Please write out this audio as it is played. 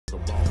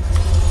Balls.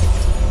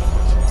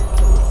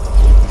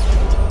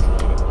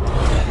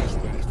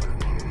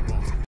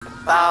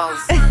 Balls.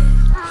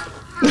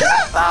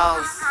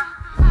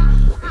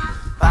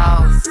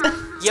 Balls.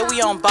 Yeah,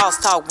 we on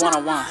Boss Talk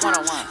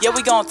 101. Yeah,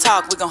 we gon'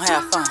 talk, we gon'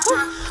 have fun.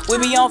 We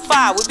be on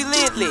fire, we be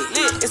lit.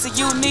 It's a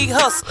unique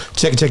hustle.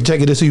 Check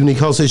it. It's a unique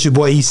hustle. It's your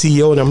boy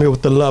ECO, and I'm here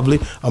with the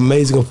lovely,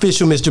 amazing,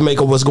 official Miss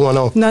Jamaica. What's going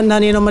on?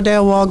 Nothing on my day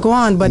will go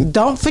on. But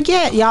don't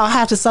forget, y'all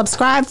have to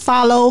subscribe,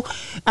 follow.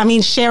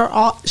 Share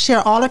all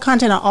the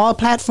content on all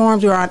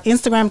platforms. We're on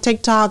Instagram,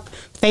 TikTok,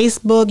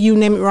 Facebook, you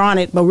name it, we're on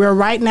it. But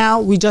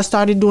we just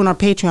started doing our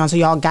Patreon. So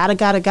y'all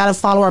gotta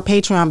follow our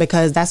Patreon,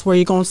 because that's where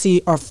you're gonna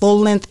see our full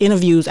length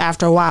interviews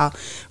after a while.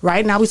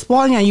 Right now we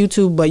spoiling you on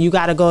YouTube, but you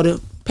gotta go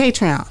to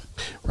Patreon.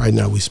 Right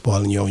now we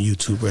spoiling you on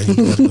YouTube, right? You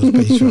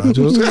gotta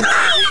go to Patreon.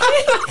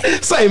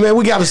 Say, man,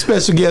 we got a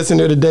special guest in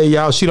there today,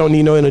 y'all. She don't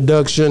need no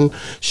introduction.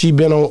 She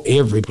been on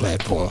every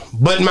platform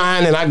but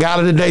mine, and I got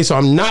her today, so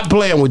I'm not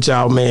playing with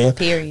y'all, man.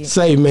 Period.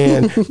 Say,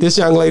 man, this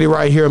young lady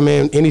right here,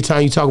 man,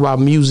 anytime you talk about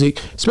music,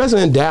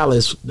 especially in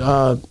Dallas,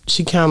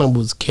 she kind of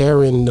was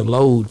carrying the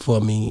load for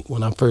me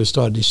when I first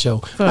started the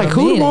show. Like,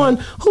 who doing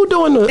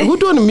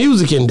the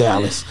music in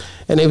Dallas?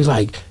 And they was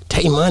like,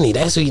 Tay Money,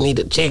 that's who you need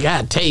to check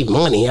out, Tay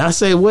Money. I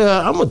said,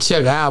 well, I'm going to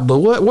check her out, but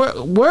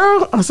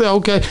where? I said,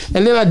 okay.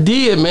 And then I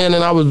did, man,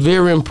 and I was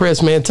very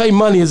impressed, man. Tay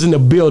Money is in the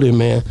building,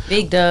 man.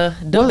 The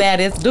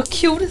baddest, the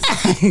cutest.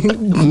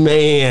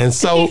 Man,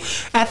 so.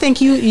 I think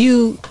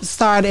you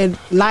started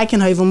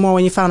liking her even more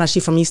when you found out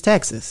she's from East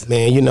Texas.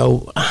 Man, you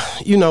know,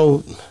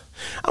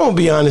 I'm gonna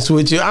be honest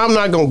with you. I'm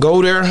not gonna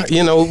go there.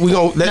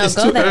 It's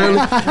too early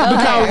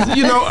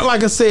because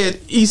like I said,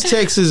 East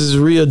Texas is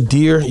real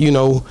dear.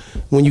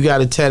 When you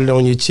got it tatted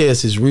on your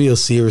chest, it's real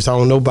serious. I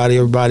don't know about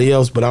everybody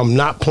else, but I'm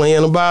not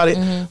playing about it.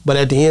 Mm-hmm. But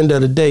at the end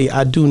of the day,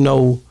 I do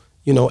know.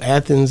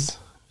 Athens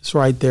is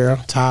right there.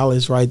 Tyler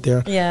is right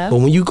there. Yeah. But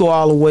when you go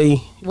all the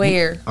way,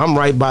 where? I'm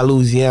right by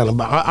Louisiana.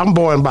 I'm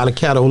born by the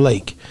Caddo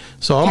Lake,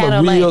 so I'm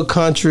a real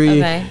country.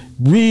 Okay.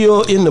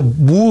 Real in the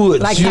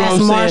woods, like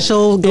past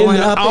Marshall, going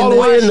up all the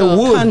way in the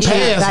woods, country,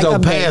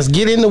 past,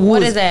 get in the woods.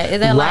 What is that? Is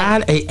that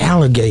ride a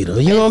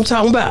alligator? You know what I'm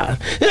talking about?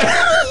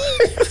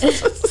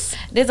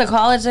 There's a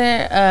college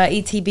there,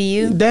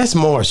 ETBU. That's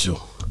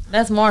Marshall.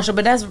 That's Marshall,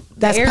 but that's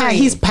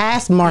he's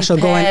past Marshall,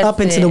 going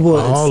up into the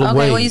woods. All the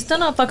way. Well, you still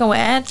not fucking with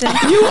Athens.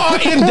 You are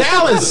in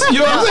Dallas. You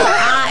know what I'm saying?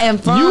 I am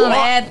from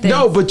Athens.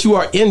 No, but you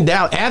are in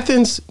Dallas.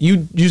 Athens,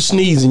 you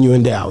sneeze and you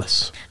in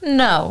Dallas.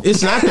 No,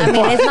 it's not that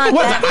far. It's not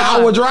What's that an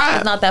far. hour drive?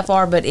 It's not that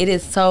far, but it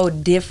is so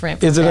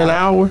different. Is it an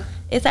hour?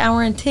 It's an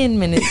hour and 10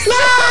 minutes. You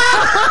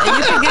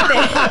can get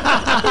there.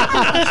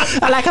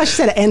 I like how she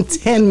said it, in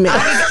 10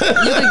 minutes.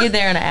 You can get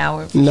there in an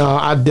hour. No,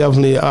 I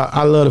definitely,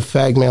 I love the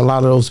fact, man, a lot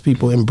of those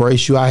people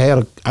embrace you.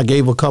 I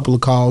gave a couple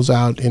of calls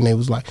out, and they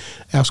was like,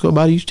 ask her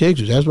about East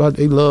Texas. That's why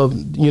they love,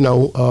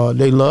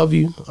 they love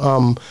you.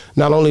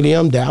 Not only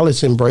them,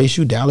 Dallas embraced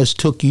you. Dallas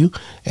took you,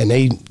 and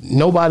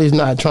nobody's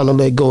not trying to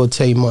let go of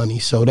Tay Money.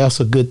 So that's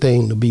a good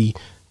thing to be,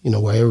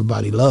 where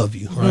everybody love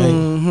you, right?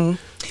 Mm-hmm.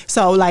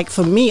 So, like,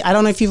 for me, I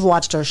don't know if you've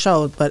watched her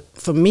show, but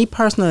for me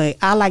personally,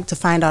 I like to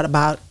find out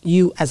about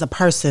you as a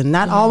person,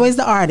 not always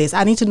the artist.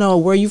 I need to know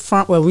where you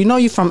from. Well, we know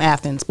you're from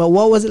Athens, but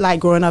what was it like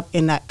growing up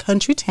in that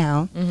country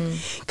town?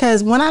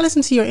 Because when I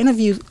listen to your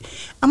interview,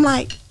 I'm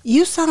like,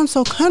 you sound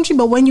so country,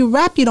 but when you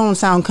rap, you don't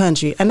sound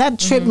country. And that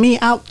tripped me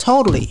out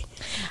totally.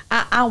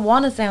 I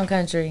want to sound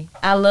country.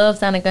 I love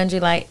sounding country.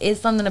 Like,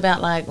 it's something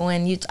about, like,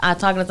 when I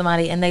talking to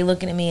somebody and they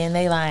looking at me and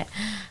they like,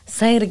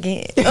 say it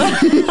again.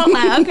 I'm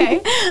like,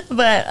 okay.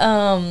 But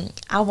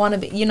I want to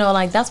be,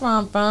 like, that's where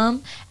I'm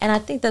from. And I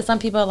think that some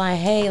people are like,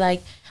 hey,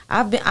 like,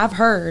 I've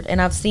heard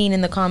and I've seen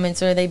in the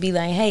comments where they be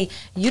like, hey,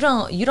 you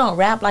don't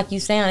rap like you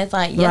sound. It's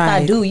like, yes,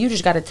 right. I do. You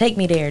just got to take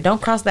me there.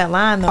 Don't cross that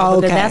line,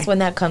 though, because that's when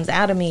that comes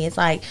out of me. It's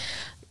like,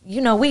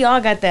 we all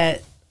got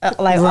that,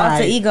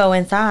 alter ego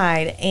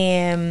inside.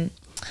 And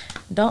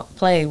don't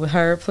play with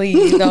her,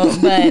 please.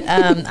 Don't. But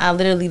I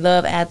literally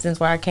love Athens,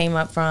 where I came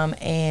up from.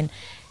 And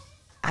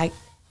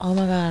oh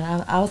my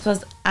God,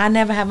 I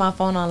never had my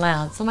phone on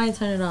loud. Somebody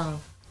turn it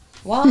off.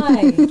 Why?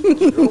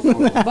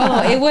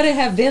 Bo, it wouldn't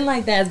have been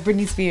like that as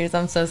Britney Spears.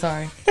 I'm so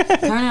sorry.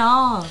 Turn it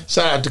off.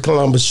 Shout out to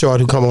Columbus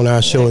Short, who come on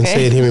our show and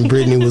said him and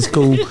Britney was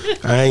cool.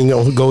 I ain't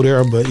gonna go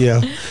there, but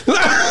yeah.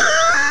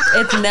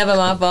 It's never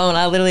my phone.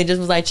 I literally just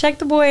was like, check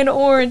the boy in the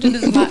orange. And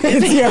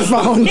it's your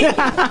phone.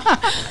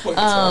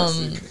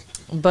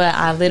 But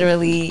I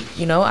literally,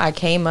 I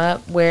came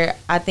up where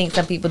I think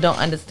some people don't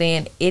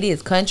understand. It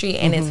is country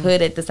and it's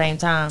hood at the same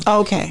time.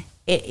 Okay.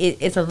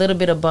 It's a little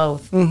bit of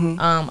both.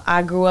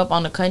 I grew up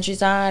on the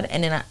countryside,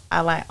 and then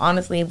I like,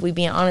 honestly, if we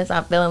being honest,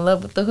 I fell in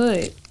love with the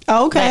hood.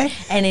 Okay.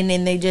 And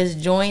then they just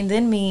joined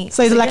in me.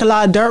 So it's like a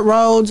lot of dirt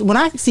roads. When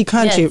I see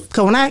country, Yes.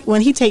 cause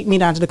when he take me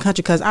down to the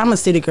country, because I'm a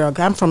city girl.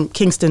 'Cause I'm from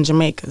Kingston,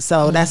 Jamaica,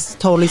 so that's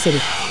totally city.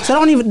 So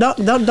don't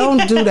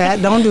do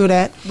that. Don't do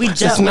that. We It's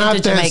just went not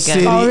to that Jamaica.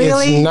 city. Oh,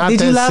 really? It's not Did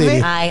that you love city.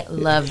 it? I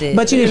loved it.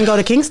 But you didn't go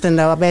to Kingston,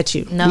 though. I bet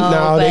you. no,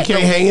 No, they but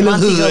can't hang in the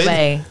Montego hood.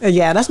 Bay.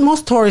 Yeah, that's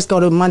most tourists go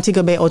to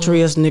Montego Bay, Ocho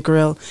Rios,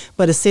 Negril,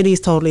 but the city's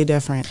totally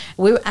different.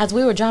 As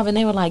we were driving,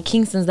 they were like,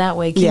 Kingston's that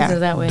way, Kingston's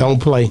that way. Don't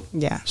play.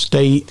 Yeah.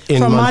 Stay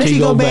in From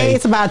Montego Bay.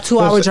 it's about a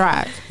 2-hour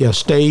drive. Yeah,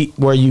 stay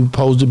where you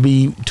supposed to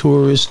be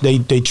tourists. They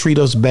treat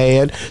us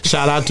bad.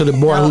 Shout out to the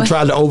boy who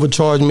tried to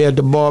overcharge me at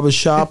the barber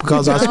shop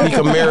because I speak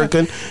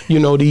American. You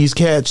know, these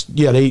cats,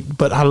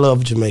 but I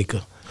love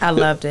Jamaica. I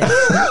loved it.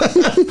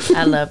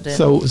 I loved it.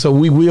 So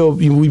we will.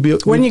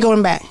 When you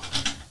going back?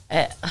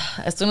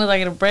 As soon as I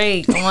get a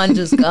break, I want to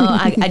just go.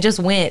 I just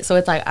went, so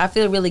it's like I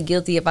feel really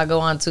guilty if I go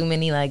on too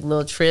many like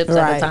little trips at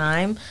Right. a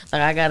time.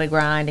 Like I gotta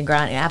grind and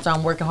grind. And after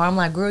I'm working hard, I'm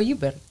like, girl, you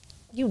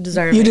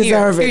deserve You it.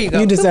 deserve Here it. you go.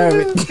 You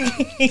deserve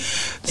it.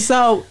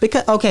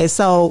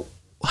 So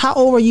how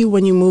old were you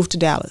when you moved to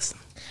Dallas?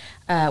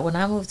 When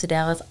I moved to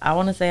Dallas, I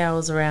want to say I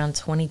was around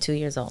 22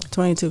 years old.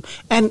 22.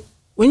 And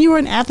when you were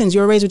in Athens,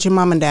 you were raised with your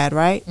mom and dad,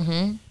 right?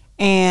 Mm-hmm.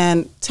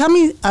 And tell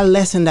me a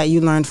lesson that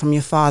you learned from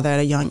your father at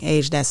a young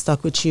age that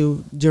stuck with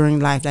you during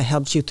life that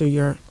helped you through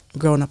your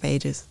growing up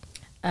ages.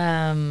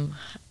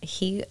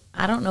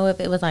 I don't know if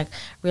it was like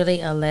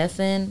really a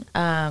lesson,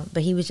 but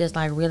he was just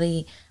like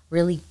really,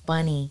 really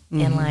funny,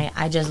 and like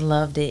I just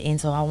loved it, and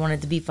so I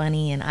wanted to be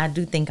funny, and I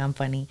do think I'm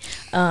funny,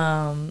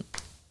 and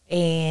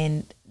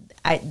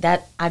I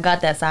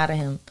got that side of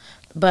him.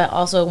 But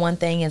also one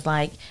thing is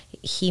like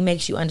he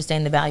makes you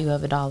understand the value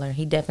of $1.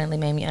 He definitely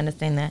made me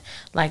understand that.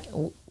 Like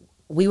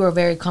we were a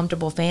very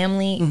comfortable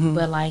family,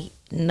 but like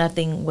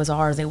nothing was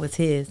ours. It was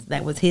his.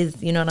 That was his.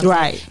 You know what I'm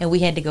Right. saying? And we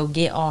had to go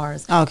get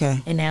ours.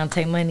 Okay. And now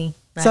Tay Money.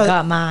 I So-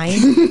 got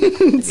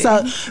mine.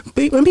 So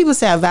when people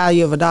say a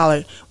value of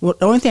 $1, well,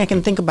 the only thing I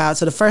can think about,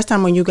 so the first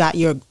time when you got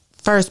your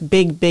first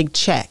big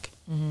check,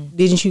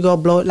 didn't you go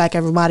blow it like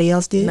everybody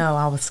else did? No,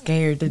 I was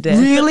scared to death.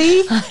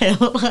 Really?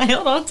 I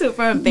held on to it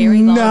for a very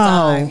long No.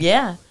 time.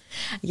 Yeah.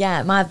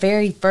 Yeah, my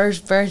very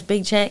first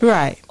big check.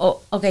 Right. Oh,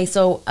 okay,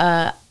 so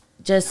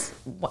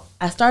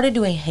I started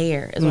doing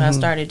hair is what I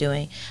started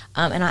doing.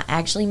 And I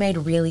actually made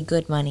really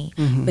good money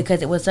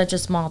because it was such a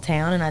small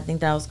town, and I think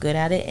that I was good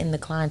at it, and the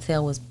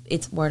clientele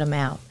it's word of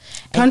mouth.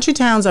 Country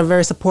towns are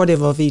very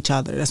supportive of each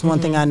other. That's one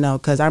thing I know,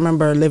 because I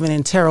remember living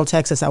in Terrell,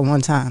 Texas at one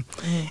time.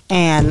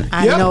 And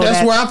I know that's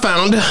that, where I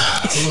found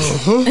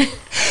it.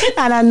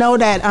 and I know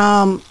that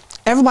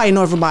everybody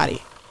know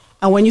everybody.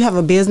 And when you have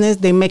a business,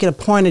 they make it a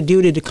point of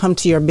duty to come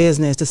to your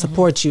business to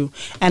support you,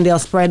 and they'll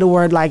spread the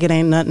word like it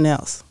ain't nothing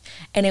else.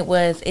 And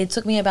it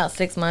took me about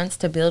 6 months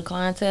to build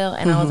clientele,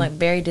 and I was like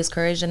very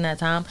discouraged in that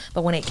time.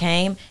 But when it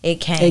came.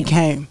 It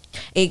came.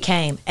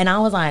 And I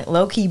was like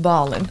low key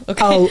balling.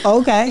 Okay. Oh,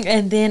 okay.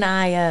 And then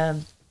I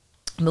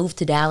moved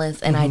to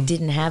Dallas, and I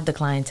didn't have the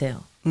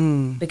clientele.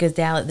 Because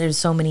Dallas, there's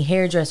so many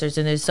hairdressers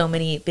and there's so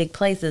many big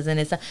places, and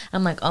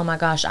I'm like, oh my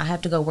gosh, I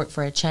have to go work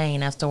for a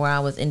chain after where I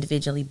was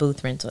individually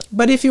booth rental.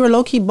 But if you were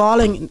low-key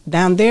balling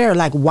down there,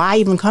 like, why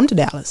even come to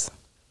Dallas?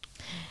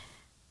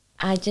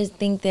 I just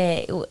think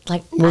that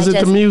Was it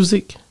the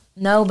music?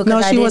 No, because No,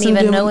 I she didn't wasn't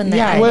even doing- know in that.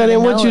 yeah. I Well, didn't then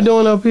even what know you it.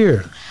 doing up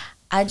here?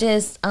 I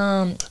just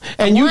And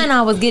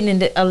I was getting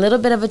into a little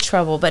bit of a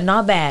trouble, but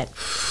not bad.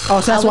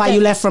 Oh, so that's why you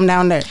left from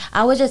down there.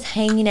 I was just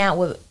hanging out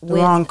with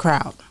Wrong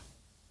crowd.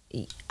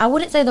 I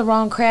wouldn't say the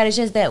wrong crowd. It's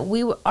just that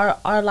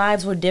our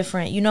lives were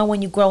different. You know,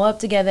 when you grow up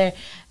together,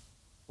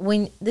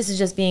 this is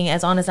just being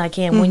as honest as I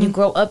can. When you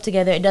grow up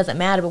together, it doesn't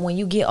matter. But when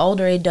you get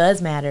older, it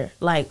does matter.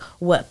 Like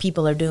what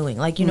people are doing.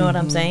 Like, you know what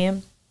I'm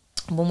saying?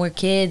 When we're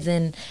kids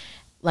and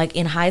like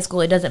in high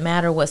school, it doesn't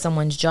matter what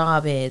someone's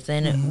job is.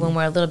 And when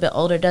we're a little bit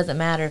older, it doesn't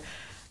matter.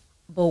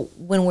 But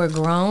when we're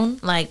grown,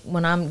 like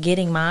when I'm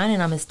getting mine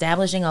and I'm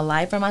establishing a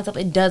life for myself,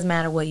 it does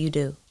matter what you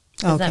do.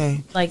 Does that-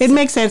 Okay. like It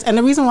makes sense. And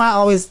the reason why I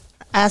always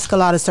ask a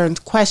lot of certain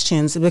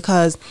questions is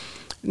because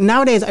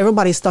nowadays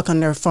everybody's stuck on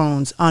their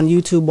phones, on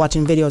YouTube,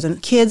 watching videos,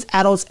 and kids,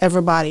 adults,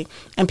 everybody.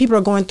 And people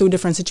are going through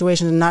different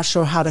situations and not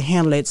sure how to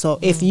handle it. So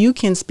if you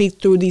can speak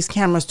through these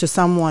cameras to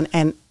someone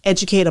and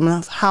educate them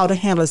on how to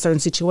handle a certain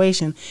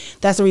situation,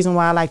 that's the reason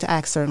why I like to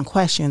ask certain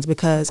questions,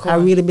 because I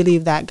really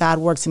believe that God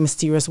works in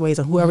mysterious ways,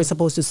 and whoever's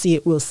supposed to see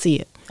it will see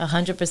it.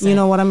 100%. You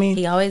know what I mean?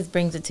 He always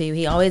brings it to you.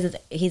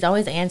 He's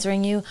always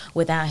answering you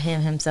without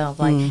him himself.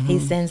 Like he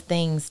sends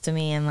things to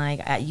me, and like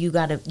you've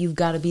got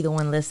to be the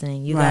one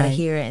listening. You got to Right.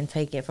 hear it and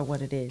take it for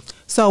what it is.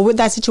 So with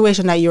that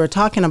situation that you were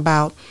talking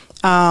about,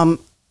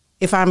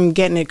 if I'm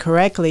getting it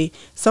correctly,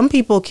 some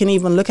people can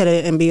even look at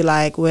it and be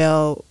like,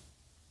 well,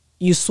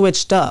 you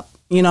switched up.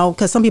 You know,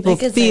 because some people They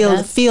could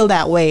say feel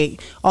that way,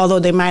 although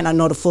they might not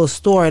know the full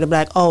story. They'll be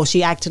like, oh,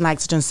 she acting like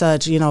such and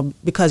such, you know,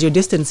 because you're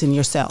distancing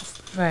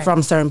yourself Right.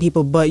 from certain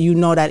people, but you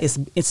know that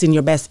it's in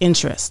your best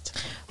interest.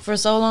 For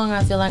so long,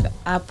 I feel like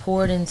I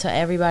poured into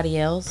everybody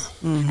else,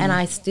 and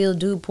I still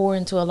do pour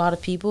into a lot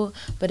of people.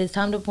 But it's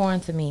time to pour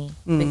into me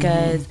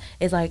because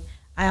it's like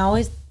I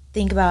always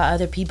think about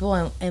other people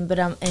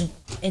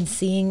and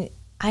seeing,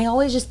 I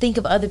always just think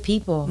of other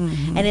people,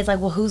 and it's like,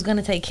 well, who's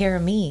gonna take care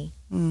of me?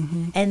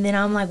 And then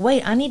I'm like,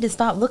 wait, I need to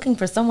stop looking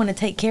for someone to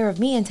take care of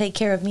me and take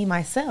care of me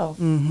myself.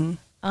 And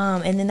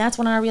then that's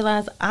when I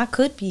realized I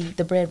could be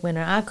the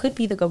breadwinner. I could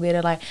be the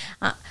go-getter.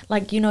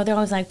 Like, you know, they're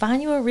always like,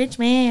 find you a rich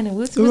man. And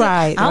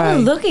Right. I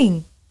was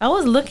looking. I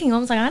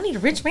was like, I need a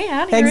rich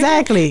man.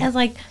 Exactly. I was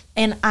like,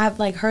 and I've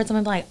like heard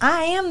someone be like,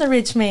 I am the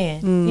rich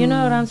man. You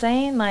know what I'm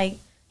saying? Like,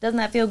 doesn't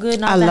that feel good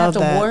not to have to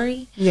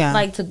worry? Yeah.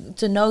 Like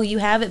to know you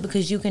have it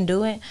because you can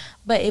do it.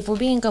 But if we're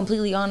being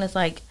completely honest,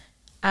 like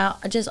I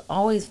just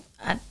always,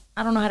 I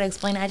don't know how to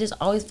explain it. I just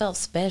always felt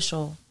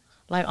special,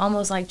 like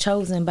almost like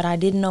chosen, but I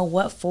didn't know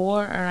what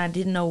for, or I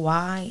didn't know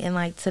why. And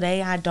like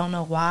today I don't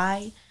know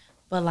why,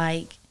 but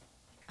like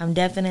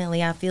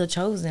I feel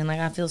chosen. Like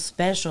I feel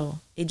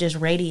special. It just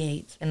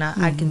radiates, and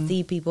I can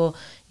see people,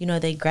 you know,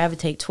 they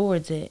gravitate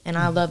towards it, and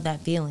I love that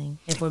feeling,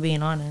 if we're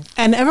being honest.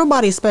 And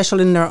everybody's special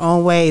in their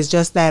own ways,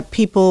 just that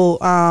people,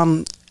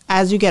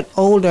 as you get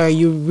older,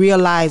 you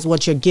realize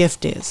what your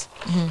gift is.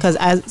 Because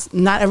as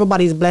not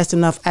everybody's blessed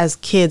enough as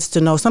kids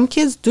to know. Some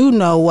kids do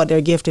know what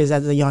their gift is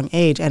at a young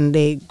age, and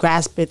they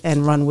grasp it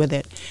and run with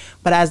it.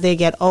 But as they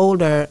get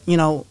older, you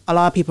know, a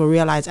lot of people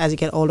realize as you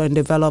get older and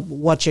develop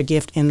what your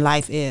gift in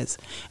life is.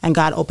 And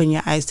God opened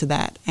your eyes to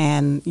that,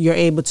 and you're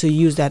able to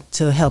use that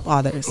to help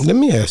others. Let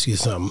me ask you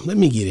something. Let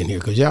me get in here,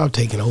 because y'all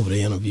taking over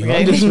the interview.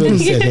 I'm just really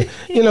saying,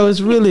 you know, it's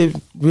really,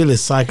 really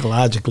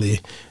psychologically,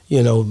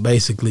 you know,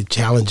 basically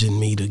challenging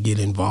me to get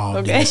involved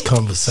in this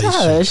conversation.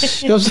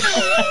 You know what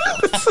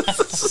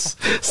I'm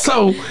saying?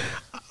 So,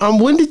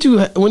 when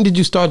did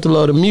you start to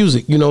love the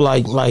music? You know,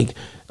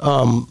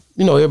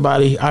 you know,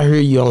 everybody, I hear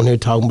you on here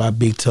talking about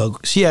Big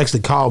Tuck. She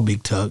actually called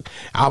Big Tuck.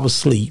 I was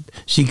asleep.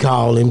 She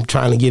called him,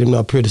 trying to get him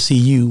up here to see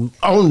you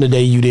on the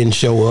day you didn't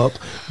show up.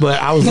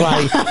 But I was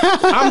like,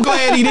 I'm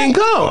glad he didn't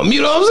come.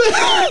 You know what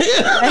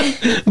I'm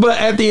saying? But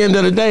at the end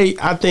of the day,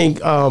 I think,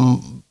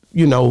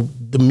 you know,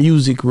 the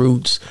music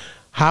roots,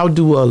 how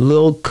do a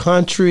little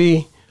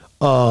country,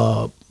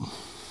 let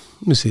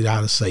me see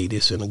how to say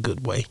this in a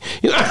good way.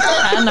 You know,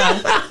 I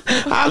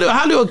know.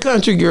 How do a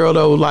country girl,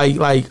 though,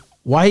 like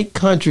white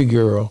country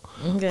girl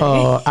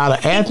out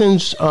of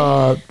Athens,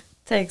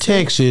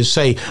 Texas,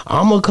 say,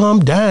 I'm going to come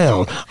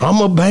down. I'm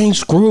going to bang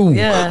screw.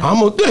 Yeah.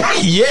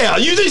 Yeah,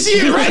 you just see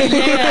it right.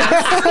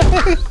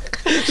 Yeah.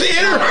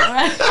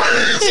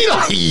 She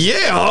like,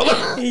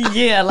 yeah.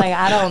 Yeah, like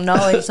I don't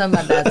know. It's something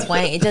about that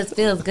twang. It just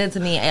feels good to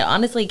me. It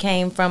honestly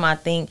came from, I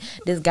think,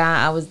 this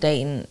guy I was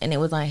dating, and it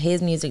was like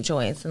his music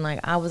choice. And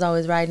like I was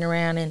always riding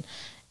around and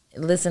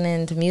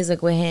listening to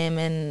music with him,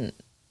 and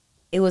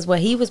it was what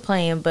he was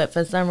playing, but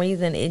for some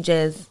reason it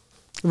just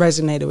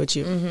Resonated with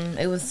you.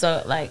 It was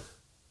so like,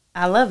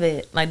 I love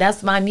it. Like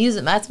that's my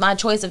music. That's my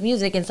choice of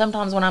music. And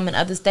sometimes when I'm in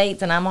other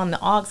states and I'm on the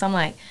aux, I'm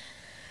like,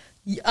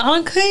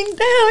 I'm cutting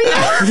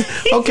down.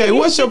 Okay,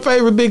 what's your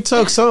favorite Big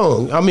Tuck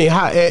song? I mean,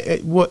 how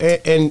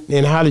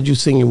and how did you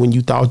sing it when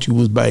you thought you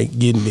was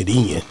getting it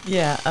in?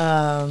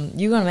 Yeah,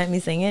 you gonna make me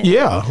sing it?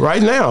 Yeah,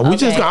 right now. I'm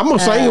gonna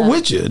sing it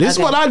with you. This is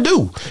what I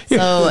do.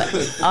 So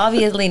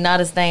obviously,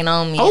 Not a Stain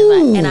on Me.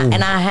 Oh.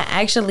 And I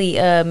actually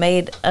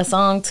made a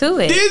song to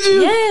it. Did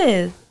you?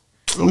 Yes.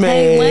 Man.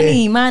 Tay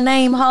Money, my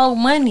name hold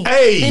money.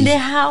 Hey. Spend it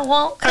how I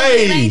want, 'cause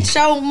Hey. it ain't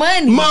show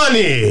money.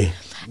 Money.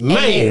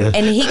 Man.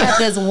 And he got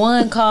this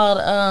one called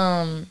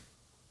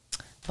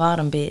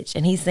Bottom Bitch,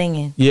 and he's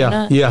singing. Yeah, you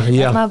know? yeah.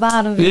 That's my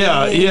bottom bitch.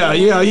 Yeah.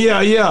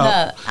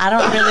 No, I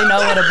don't really know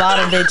what a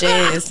bottom bitch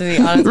is, to be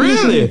honest.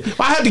 Really? Well,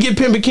 I had to get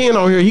Pimpin' Ken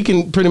on here. He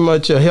can pretty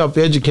much help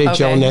educate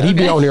you on that. He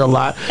be on here a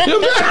lot. You know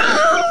what I'm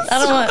saying? I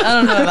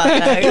don't know about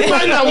that. You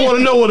might not want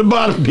to know what a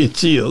bottom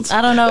bitch is.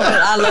 I don't know, but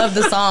I love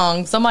the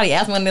song. Somebody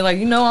asked me, and they're like,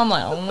 I'm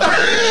like, I don't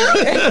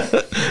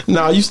know.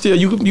 No,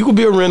 you could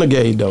be a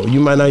renegade though. You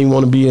might not even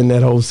want to be in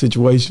that whole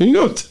situation. You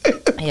know what I'm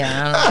saying?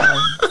 Yeah, I don't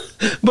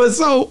know. But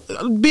so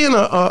being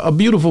a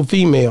beautiful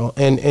female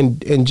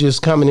and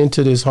just coming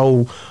into this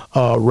whole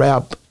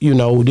rap, you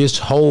know, this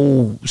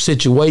whole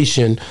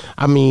situation.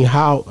 I mean,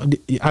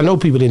 I know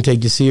people didn't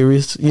take you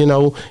serious. You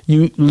know,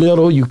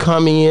 you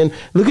come in,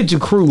 look at your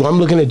crew. I'm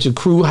looking at your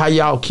crew, how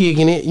y'all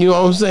kicking it. You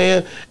know what I'm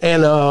saying?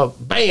 And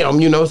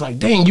bam, you know, it's like,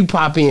 dang, you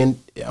pop in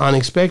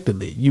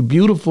unexpectedly. You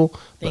beautiful,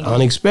 but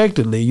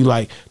unexpectedly. You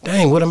like,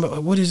 dang,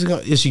 what is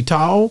it? Is she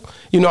tall?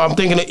 You know, I'm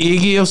thinking of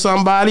Iggy or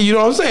somebody. You know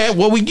what I'm saying?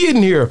 What we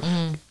getting here?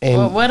 And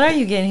well, what are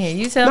you getting here?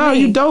 You tell me. No,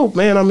 you dope,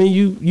 man. I mean,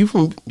 you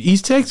from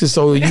East Texas,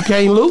 so you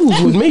can't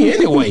lose with me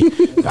anyway.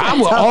 I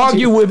will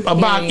argue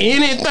about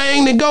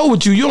anything that go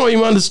with you. You don't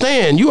even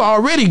understand. You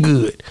already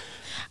good.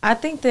 I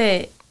think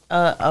that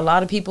a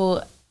lot of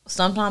people,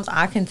 sometimes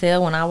I can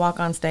tell when I walk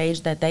on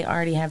stage that they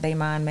already have their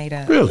mind made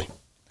up. Really?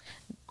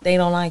 They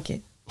don't like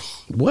it.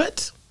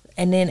 What?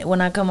 And then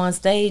when I come on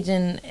stage,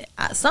 and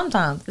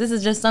sometimes, this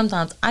is just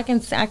sometimes, I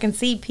can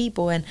see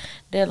people and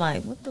they're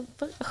like, what the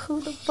fuck,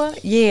 who the fuck?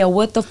 Yeah,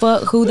 what the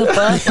fuck, who the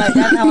fuck? Like,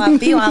 that's how I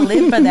feel. I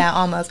live for that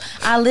almost.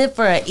 I live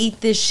for a eat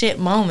this shit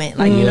moment.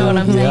 Like, you know what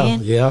I'm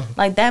saying? Yeah.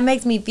 Like, that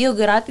makes me feel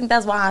good. I think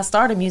that's why I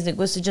started music,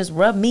 was to just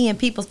rub me in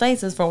people's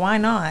faces, for why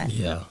not?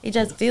 Yeah. It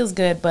just feels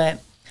good,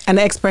 but. And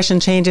the expression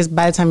changes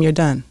by the time you're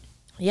done.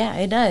 Yeah,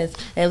 it does.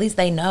 At least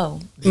they know.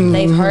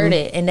 They've heard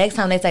it. And next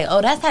time they say,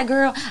 oh, that's that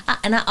girl.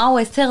 And I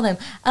always tell them,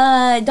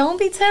 don't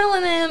be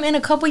telling them in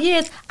a couple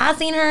years, I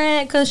seen her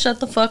at, because shut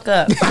the fuck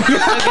up.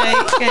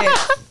 Okay.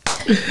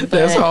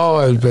 That's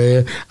hard,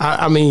 man.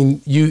 I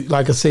mean, you,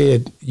 like I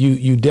said,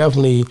 you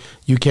definitely,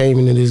 you came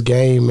into this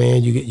game,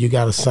 man. You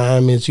got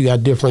assignments. You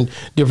got different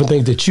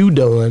things that you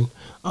done.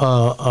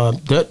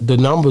 The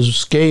numbers are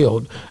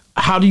scaled.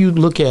 How do you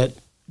look at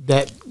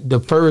that, the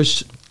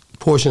first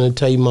portion of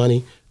Tay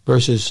Money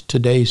versus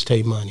today's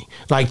Tay Money?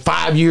 Like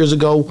 5 years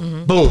ago,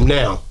 boom,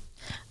 now.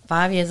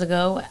 5 years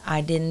ago, I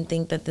didn't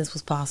think that this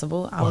was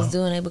possible. I was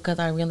doing it because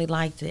I really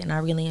liked it and I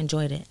really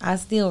enjoyed it. I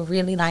still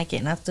really like it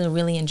and I still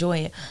really enjoy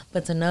it.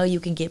 But to know you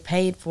can get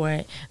paid for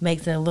it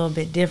makes it a little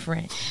bit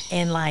different.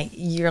 And like,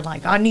 you're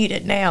like, I need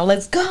it now.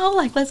 Let's go.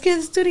 Like, let's get in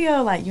the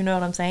studio. Like, you know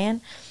what I'm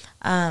saying?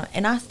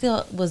 And I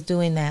still was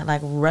doing that,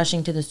 like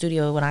rushing to the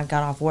studio when I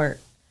got off work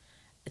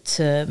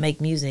to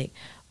make music.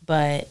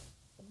 But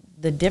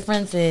the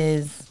difference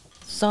is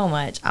so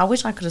much. I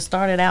wish I could have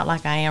started out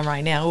like I am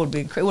right now. It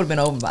would have been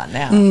over by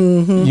now.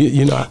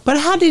 You know. But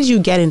how did you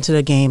get into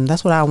the game?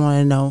 That's what I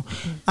want to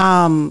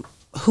know.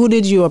 Who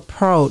did you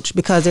approach?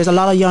 Because there's a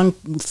lot of young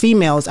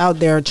females out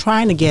there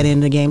trying to get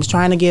into games,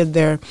 trying to give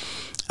their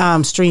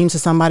streams to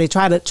somebody,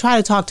 try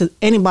to talk to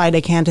anybody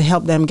they can to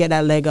help them get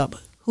that leg up.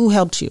 Who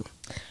helped you?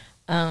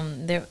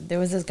 There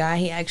was this guy,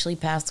 he actually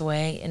passed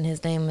away, and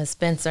his name is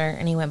Spencer,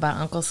 and he went by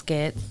Uncle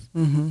Skits.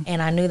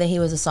 And I knew that he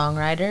was a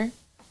songwriter.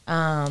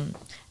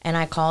 And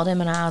I called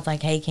him and I was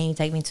like, hey, can you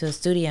take me to a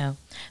studio?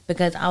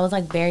 Because I was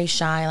like very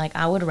shy. Like,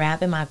 I would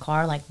rap in my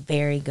car like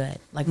very good,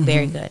 like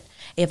very good.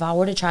 If I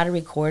were to try to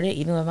record it,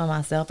 even by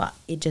myself,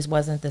 it just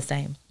wasn't the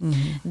same.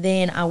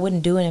 Then I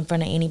wouldn't do it in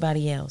front of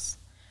anybody else.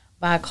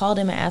 But I called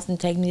him and asked him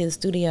to take me to the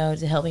studio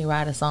to help me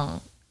write a song.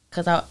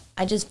 Because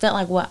I just felt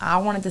like what I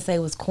wanted to say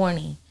was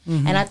corny.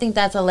 And I think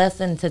that's a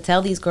lesson to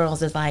tell these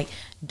girls, is like,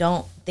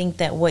 don't think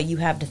that what you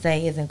have to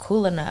say isn't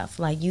cool enough.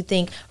 Like, you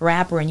think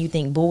rapper and you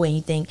think boy and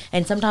you think,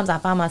 and sometimes I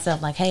find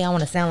myself like, hey, I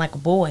want to sound like a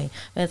boy.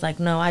 But it's like,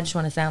 no, I just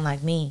want to sound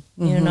like me,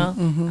 you know?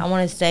 I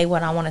want to say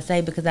what I want to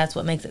say because that's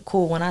what makes it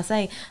cool. When I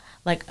say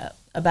like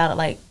about it,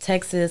 like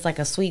Texas, like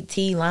a sweet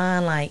tea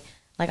line, like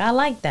I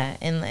like that.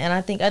 And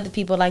I think other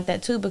people like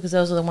that too, because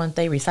those are the ones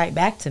they recite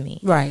back to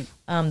me. Right.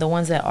 The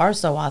ones that are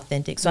so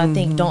authentic. So I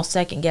think don't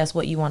second guess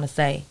what you want to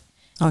say.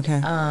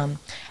 Okay.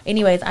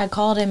 Anyways, I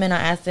called him and I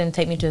asked him to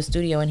take me to a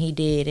studio, and he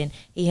did, and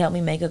he helped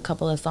me make a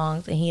couple of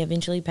songs, and he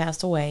eventually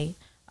passed away.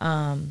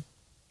 And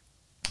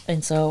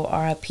so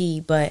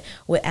RIP, but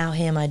without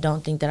him, I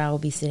don't think that I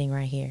would be sitting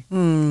right here.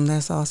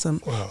 That's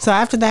awesome. Wow. So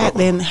after that,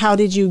 then how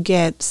did you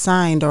get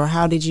signed, or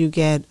how did you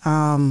get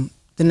the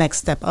next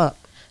step up?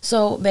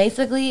 So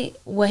basically,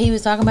 what he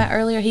was talking about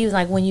earlier, he was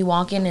like, when you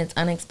walk in, it's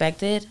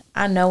unexpected.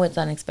 I know it's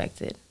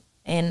unexpected.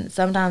 And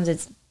sometimes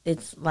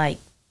it's like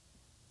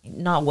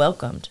not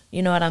welcomed.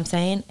 You know what I'm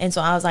saying? And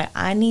so I was like,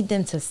 I need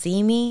them to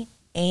see me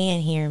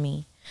and hear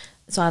me.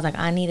 So I was like,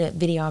 I need a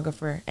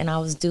videographer. And I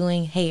was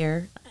doing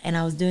hair, and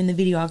I was doing the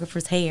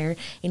videographer's hair,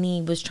 and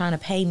he was trying to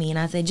pay me. And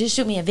I said, just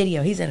shoot me a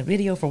video. He said, a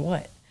video for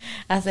what?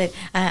 I said,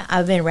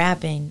 I've been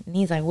rapping. And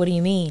he's like, what do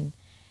you mean?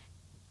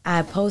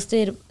 I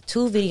posted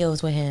 2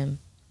 videos with him.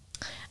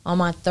 On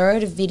my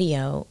 3rd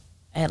video,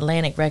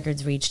 Atlantic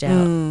Records reached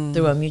out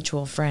through a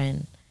mutual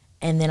friend.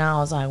 And then I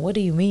was like, what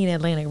do you mean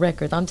Atlantic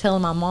Records? I'm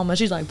telling my mama,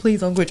 she's like,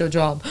 please don't quit your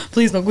job.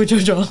 Please don't quit your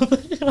job.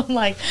 And I'm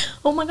like,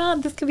 oh my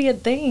God, this could be a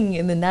thing.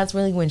 And then that's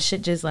really when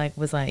shit just like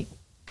was like,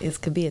 this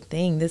could be a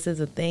thing. This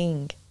is a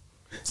thing.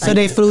 So like,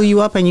 they flew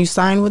you up and you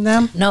signed with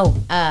them? No,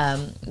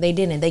 they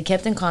didn't. They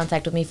kept in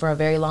contact with me for a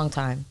very long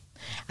time.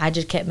 I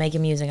just kept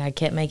making music. I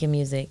kept making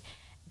music.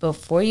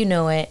 Before you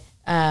know it,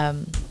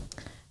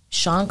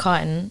 Sean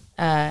Cotton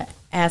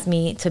asked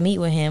me to meet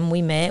with him.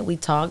 We met, we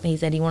talked, and he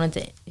said he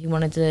wanted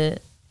to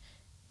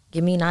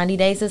give me 90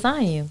 days to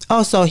sign you.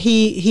 Oh, so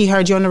he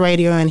heard you on the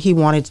radio and he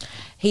wanted...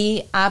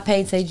 I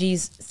paid Say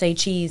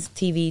Cheese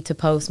TV to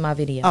post my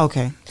video.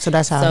 Okay, so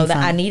that's how. So that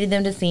I needed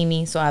them to see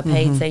me, so I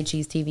paid Say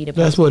Cheese TV to post.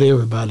 That's what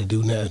everybody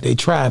do now. They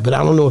try, but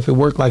I don't know if it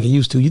worked like it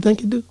used to. You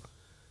think it do?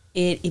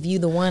 If you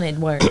the one, it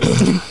works.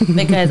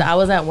 Because I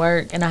was at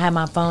work and I had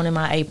my phone in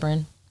my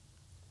apron.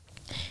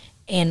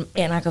 And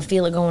I could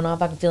feel it going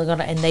off. I could feel it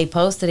going off. And they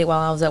posted it while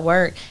I was at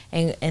work.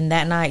 And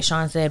that night,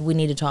 Sean said, we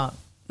need to talk.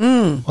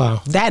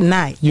 Wow. That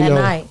night.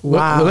 Night.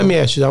 Wow. Well, let me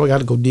ask you, I got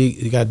to go dig.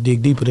 You got to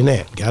dig deeper than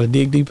that. Got to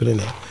dig deeper than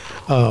that.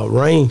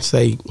 Rain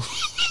say.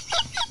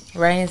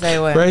 Rain say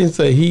what? Rain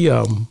say he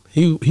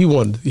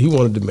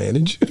wanted to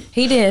manage.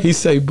 He did. He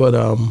say, but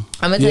I'm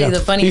gonna tell you the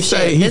funny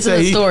shit. This is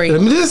a story.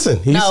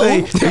 Listen, he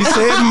said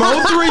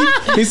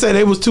Mo3. He said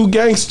they was too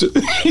gangster.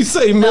 He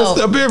said he messed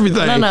up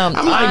everything. No.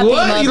 I'm like,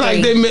 what? He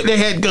like they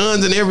had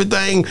guns and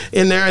everything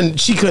in there, and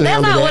she couldn't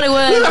handle that. That's not what it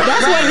was.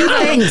 That's what he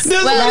thinks.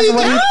 That's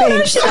what he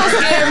thinks. She don't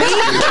scare me.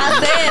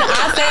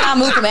 I said I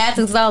moved from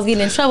Athens because I was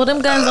getting in trouble.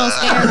 Them guns don't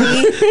scare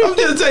me. I'm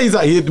just tell you, he's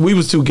like, we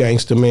was too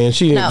gangster, man.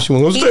 She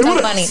wasn't gonna stay he's so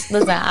with funny. us.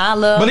 Listen, I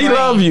love But he Rain.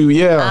 love you,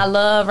 yeah. I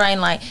love Rain.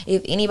 Like,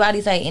 if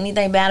anybody say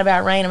anything bad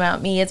about Rain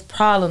about me, it's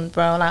problems,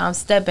 bro. Like, I'm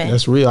stepping.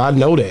 That's real. I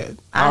know that.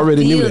 I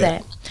already knew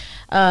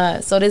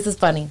that. So this is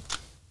funny.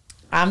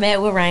 I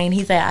met with Rain.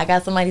 He said, I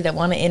got somebody that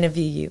want to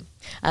interview you.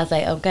 I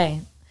say,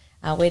 okay.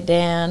 I went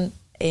down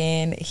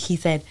and he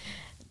said,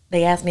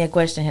 they asked me a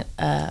question.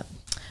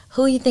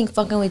 Who you think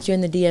fucking with you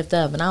in the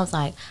DFW? And I was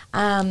like,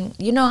 I'm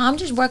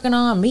just working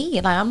on me.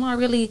 Like, I'm not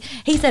really.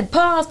 He said,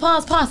 pause.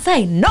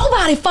 Say,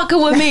 nobody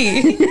fucking with me.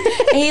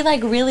 And he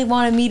like really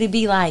wanted me to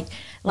be like,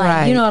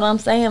 right. You know what I'm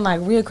saying?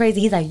 Like real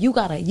crazy. He's like, you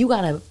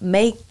gotta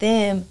make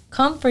them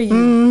come for you.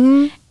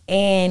 Mm-hmm.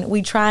 And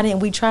we tried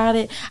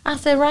it. I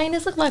said, Rain,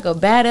 this looked like a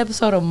bad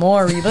episode of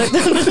Maury. Look,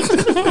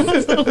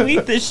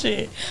 delete this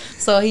shit.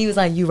 So he was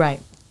like, you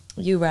right.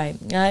 We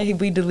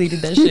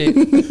deleted that shit.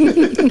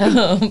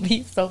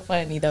 He's so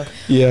funny though.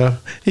 Yeah,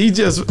 he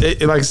just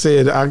like I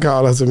said. I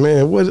called. I said,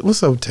 man,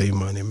 what's up, Tay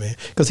Money, man?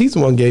 Because he's the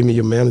one who gave me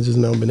your manager's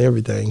number and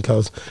everything.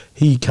 Because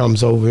he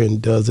comes over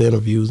and does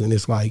interviews, and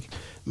it's like,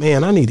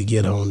 man, I need to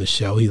get her on the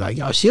show. He's like,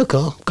 oh, she'll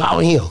come. Call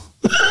him.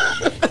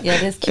 Yeah,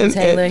 this kid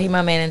Taylor, he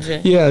my manager.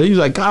 Yeah, he's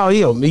like, call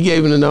him. He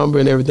gave him the number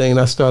and everything, and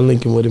I started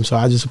linking with him. So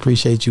I just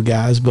appreciate you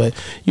guys. But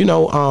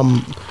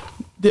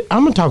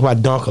I'm gonna talk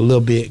about Dunk a little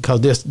bit because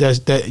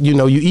that's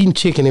you eating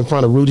chicken in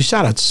front of Rudy.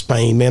 Shout out to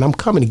Spain, man. I'm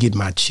coming to get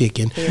my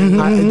chicken.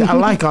 Mm-hmm. I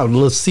like our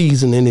little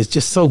seasoning. It's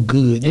just so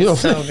good. You know,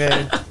 so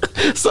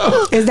good.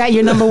 So is that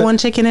your number one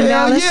chicken in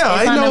Dallas?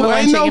 Yeah,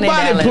 ain't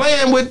nobody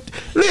playing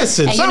with.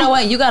 Listen, and you know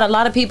what? You got a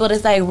lot of people that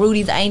say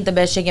Rudy's ain't the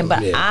best chicken,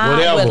 but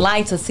I would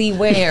like to see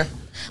where.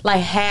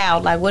 Like how?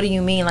 Like what do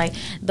you mean? Like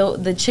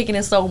the chicken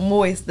is so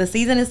moist, the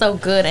season is so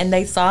good, and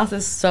they sauce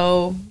is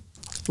so.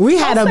 We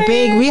had a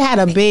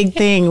big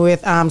thing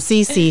with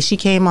Cece. She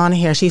came on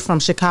here. She's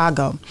from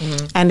Chicago,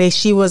 and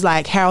she was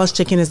like, Harold's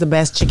chicken is the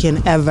best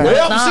chicken ever.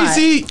 Well,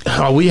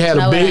 Cece, we had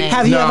a big.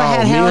 Have you ever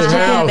had Harold's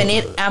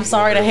chicken? I'm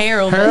sorry to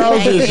Harold.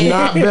 Harold's is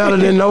not better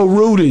than no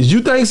Rudy's. You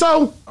think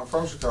so? I'm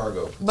from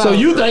Chicago. So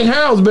you think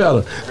Harold's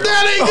better? There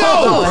they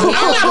go. I'm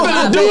not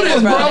gonna do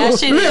this, bro.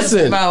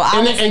 Listen,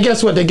 and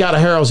guess what? They got a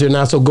Harold's here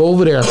now. So go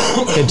over there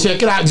and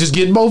check it out. Just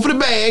get both of the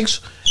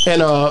bags. And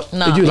no,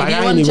 if you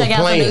want to check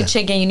out some new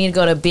chicken, you need to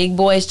go to Big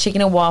Boys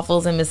Chicken and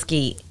Waffles in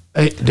Mesquite.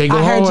 Hey, they go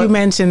I heard hard. You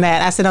mention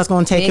that. I said I was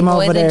going to take him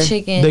over there.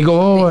 Chicken. They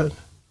go hard.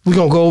 We're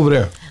going to go over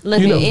there.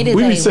 Look, it is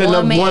we be setting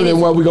up wondering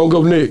where we're going to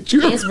go next.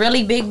 It's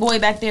really Big Boy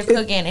back there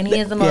cooking, and he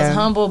is the most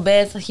humble,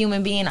 best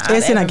human being I've ever met.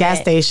 It's in a gas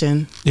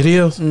station. It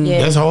is? Yeah.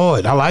 That's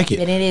hard. I like it.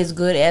 And it is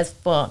good as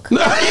fuck. Is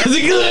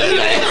it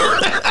good?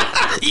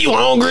 You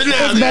hungry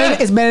now?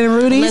 It's better than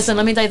Rudy's? Listen,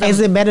 let me tell you something. Is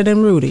it better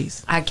than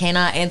Rudy's? I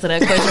cannot answer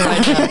that question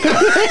right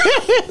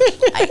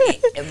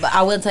now. But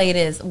I will tell you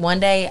this. One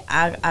day,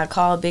 I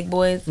called Big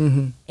Boys,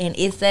 and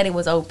it said it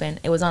was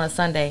open. It was on a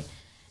Sunday.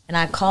 And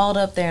I called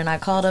up there, and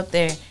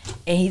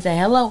he said,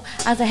 hello.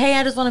 I said, hey,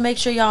 I just want to make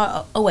sure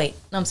y'all, oh, wait,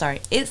 I'm sorry.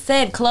 It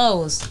said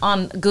closed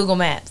on Google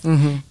Maps.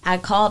 I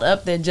called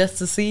up there just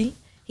to see.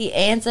 He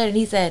answered, and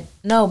he said,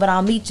 no, but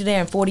I'll meet you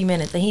there in 40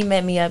 minutes. And he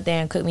met me up there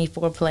and cooked me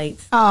 4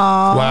 plates.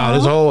 Aww. Wow,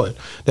 that's hard.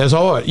 That's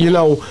hard.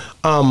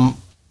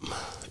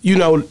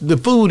 The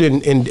food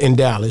in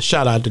Dallas,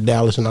 shout out to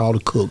Dallas and all the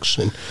cooks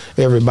and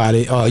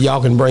everybody.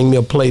 Y'all can bring me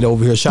a plate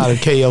over here. Shout out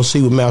to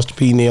KLC with Master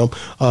P and them.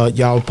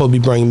 Y'all probably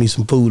bringing me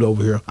some food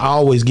over here. I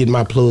always get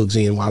my plugs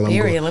in while I'm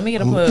going. Let me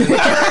get a plug.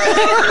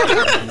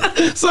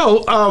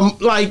 So,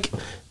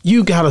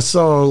 you got a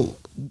song,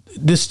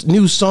 this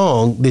new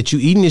song that you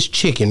eating this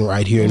chicken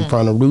right here in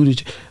front of Rudy.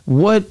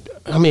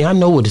 I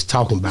know what it's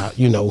talking about,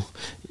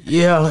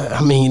 Yeah,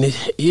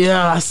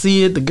 I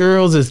see it. The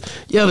girls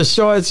the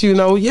shorts,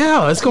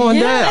 it's going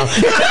down.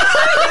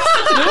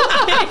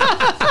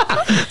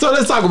 So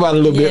let's talk about it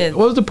a little bit.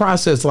 What was the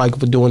process like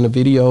for doing the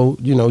video,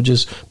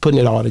 just putting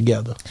it all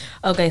together?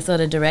 Okay, so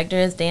the director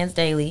is Dan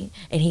Staley,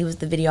 and he was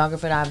the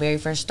videographer that I very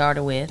first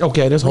started with.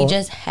 Okay, that's hard. We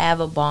just have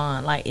a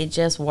bond. Like, it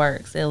just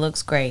works. It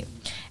looks great.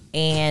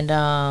 And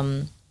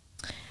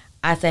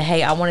I said,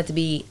 hey, I want it to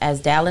be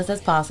as Dallas as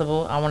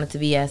possible. I want it to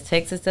be as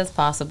Texas as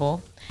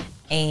possible.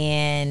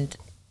 And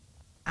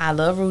I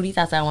love Rudy's.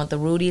 I said, I want the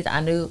Rudy's.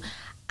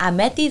 I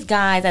met these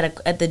guys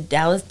at the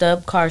Dallas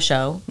Dub Car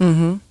Show,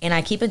 and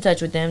I keep in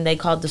touch with them. They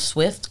called the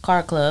Swift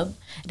Car Club.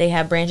 They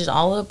have branches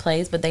all over the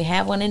place, but they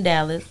have one in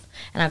Dallas.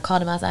 And I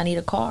called them. I said, I need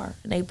a car.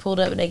 And they pulled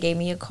up and they gave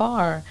me a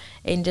car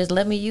and just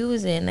let me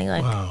use it. And they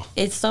wow.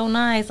 It's so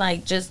nice.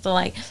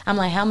 I'm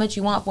like, how much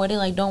you want for it? They're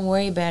like, don't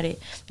worry about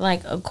it.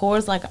 Like, of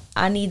course,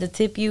 I need to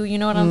tip you. You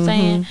know what I'm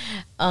saying?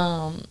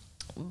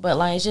 But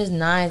like it's just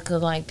nice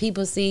because like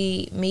people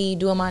see me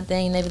doing my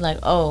thing, they be like,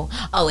 oh,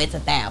 it's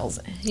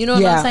 1,000. You know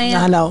what I'm saying?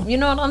 I know. You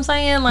know what I'm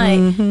saying?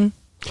 Like,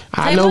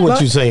 I know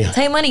what you're saying.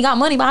 Tay Money got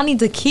money, but I need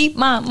to keep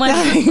my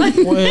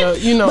money. Well,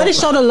 you know, but it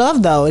showed the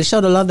love though. It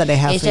showed the love that they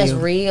have. It's for just you.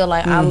 real.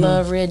 Like I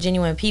love real,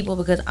 genuine people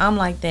because I'm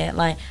like that.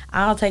 Like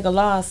I'll take a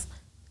loss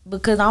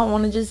because I don't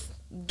want to just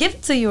give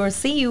it to you or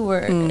see you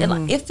or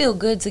it feel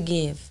good to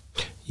give.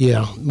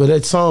 Yeah, but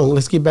that song,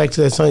 let's get back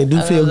to that song. It do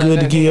feel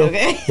good to give.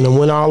 Okay. And I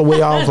went all the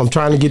way off. I'm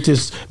trying to get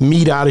this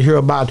meat out of here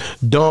about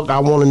Dunk. I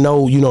want to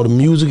know, the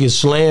music is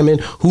slamming.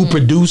 Who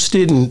produced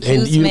it? And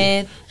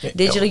Smith,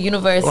 Digital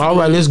University. All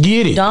right, let's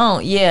get it.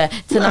 Don't,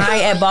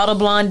 tonight at Bottle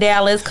Blonde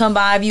Dallas. Come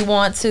by if you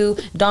want to.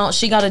 Don't.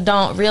 She got a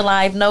don't. Real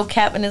life, no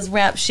cap in this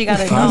rap. She got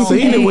a don't. I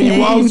seen it when you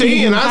walked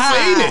in. I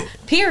seen it.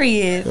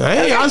 Period.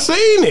 Hey, I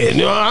seen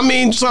it. I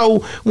mean, so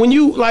when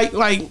you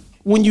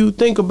when you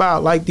think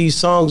about like these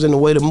songs and the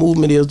way the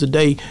movement is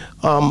today,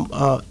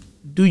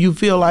 do you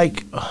feel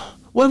like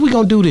what are we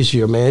gonna do this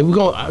year, man?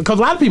 Because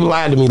a lot of people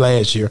lied to me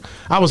last year.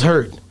 I was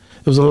hurt. There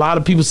was a lot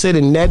of people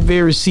sitting in that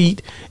very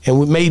seat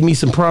and made me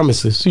some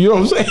promises. You know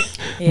what I'm saying?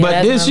 Yeah,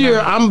 but this year,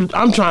 I'm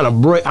trying to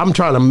break. I'm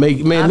trying to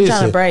make. Man, listen.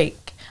 Trying to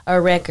break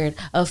a record,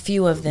 a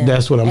few of them.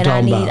 That's what I'm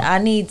talking about. I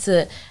need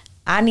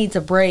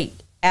to break.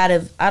 I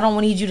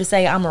don't need you to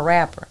say I'm a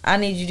rapper. I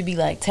need you to be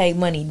like Tay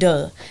Money,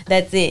 duh.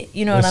 That's it.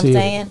 You know what I'm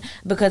saying?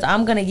 Because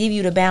I'm gonna give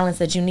you the balance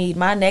that you need.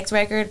 My next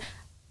record,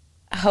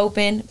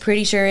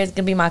 pretty sure it's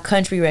gonna be my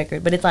country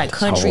record, but it's like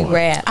country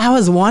rap. I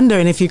was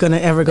wondering if you're gonna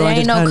ever go into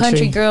country. There ain't no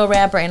country girl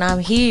rapper, and I'm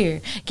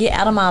here. Get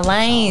out of my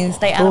lane.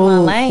 Stay out of my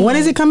lane. When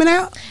is it coming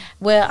out?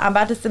 Well, I'm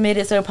about to submit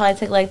it, so it'll probably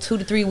take like 2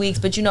 to 3 weeks.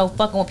 But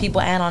fucking with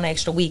people add on an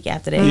extra week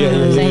after that. You know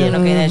what I'm saying?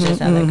 Okay, that's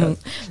just how that goes.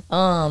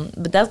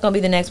 But that's gonna be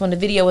the next one. The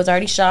video was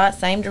already shot.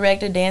 Same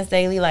director, Dan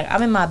Staley. Like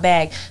I'm in my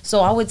bag. So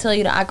I would tell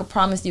you that I could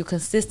promise you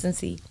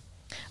consistency,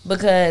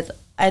 because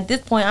at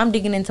this point I'm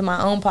digging into my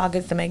own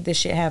pockets to make this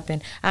shit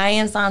happen. I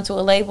am signed to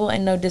a label,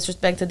 and no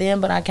disrespect to them,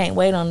 but I can't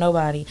wait on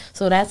nobody.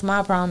 So that's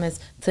my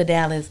promise to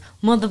Dallas,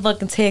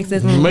 motherfucking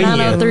Texas,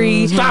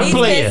 903, Stop East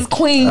playing. Texas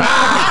Queen.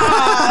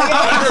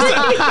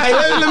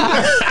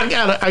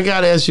 I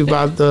gotta ask you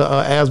about the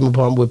asthma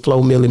pump with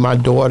Flo Milli, my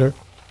daughter.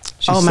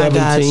 She's 17.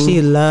 God,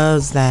 she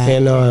loves that.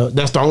 And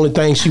that's the only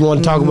thing she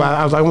wanted to talk about.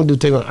 I was like, I'm gonna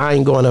do. I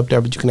ain't going up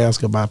there, but you can ask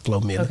her about Flo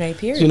Milli. Okay,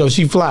 period.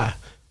 She fly.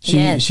 She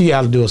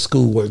had to do her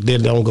schoolwork. They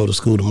don't go to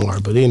school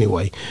tomorrow. But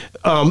anyway,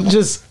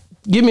 just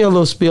give me a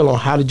little spiel on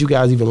how did you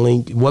guys even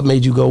link? What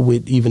made you go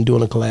with even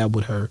doing a collab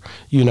with her?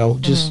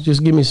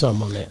 Just give me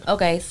something on that.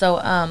 Okay, so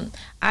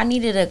I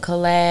needed a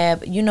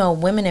collab.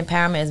 Women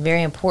empowerment is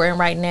very important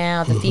right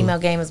now. The female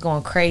game is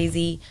going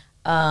crazy.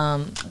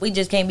 We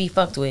just can't be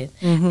fucked with.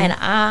 And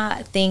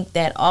I think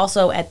that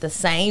also at the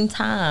same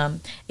time,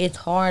 it's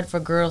hard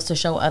for girls to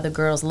show other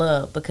girls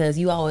love because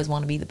you always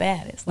want to be the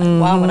baddest. Like,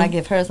 why would I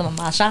give her some of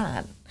my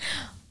shine?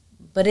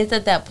 But it's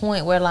at that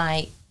point where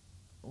like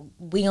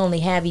we only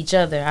have each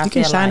other. You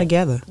can shine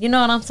together. You know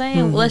what I'm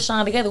saying? Let's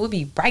shine together. We'll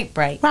be bright.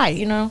 Right.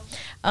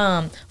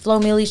 Flo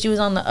Milli, she was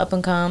on the up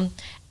and come,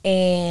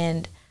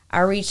 and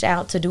I reached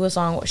out to do a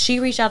song. She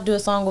reached out to do a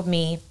song with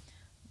me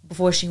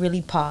before she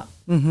really popped.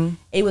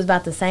 It was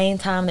about the same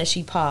time that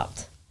she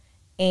popped,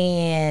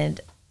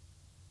 and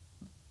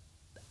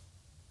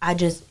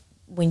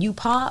when you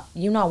pop,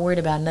 you're not worried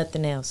about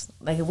nothing else.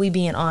 Like, if we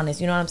being honest,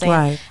 you know what I'm saying?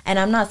 Right. And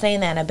I'm not saying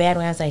that in a bad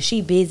way. I'm saying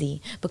she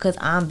busy because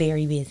I'm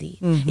very busy.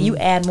 You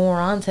add more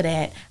on to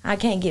that, I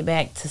can't get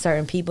back to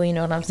certain people, you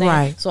know what I'm saying?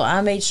 Right. So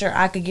I made sure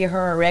I could get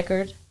her a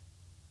record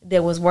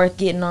that was worth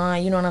getting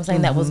on, you know what I'm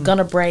saying? That was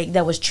gonna break,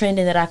 that was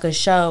trending, that I could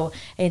show,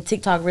 and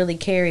TikTok really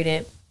carried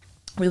it.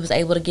 We was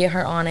able to get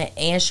her on it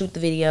and shoot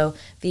the video.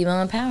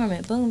 Female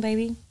empowerment. Boom,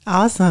 baby.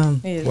 Awesome.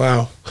 Yeah.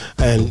 Wow.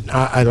 And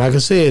I like I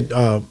said,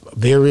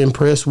 very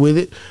impressed with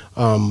it.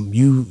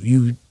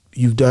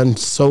 You've done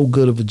so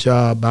good of a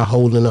job by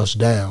holding us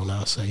down,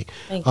 I'll say.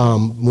 Thank you.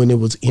 When it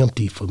was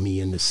empty for me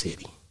in the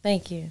city.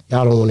 Thank you.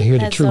 Y'all don't want to hear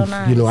That's the truth. so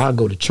nice. I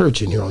go to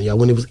church in here on y'all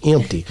when it was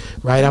empty.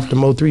 Right after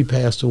Mo 3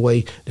 passed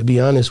away, to be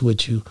honest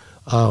with you,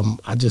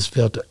 I just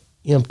felt the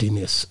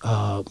emptiness.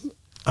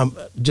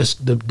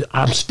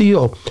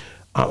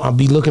 I'll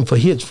be looking for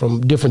hits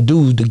from different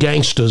dudes, the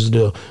gangsters,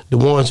 the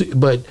ones.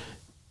 But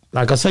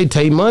like I say,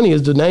 Tay Money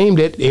is the name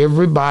that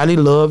everybody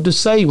love to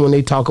say when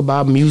they talk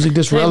about music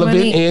that's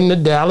relevant in the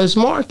Dallas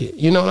market.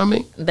 You know what I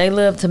mean? They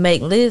love to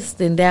make lists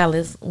in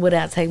Dallas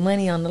without Tay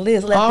Money on the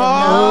list. Let them know.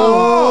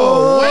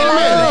 Oh, wait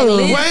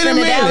a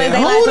minute.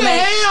 Who the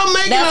hell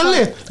making a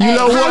list? You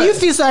know what? How you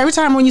feel? So every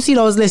time when you see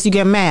those lists, you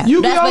get mad.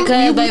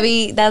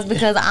 That's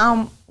because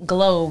I'm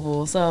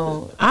global.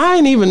 So I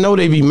didn't even know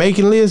they be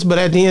making lists, but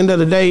at the end of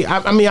the day,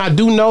 I mean, I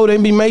do know they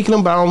be making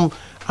them, but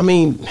I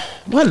mean,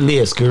 what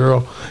list,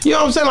 girl? You know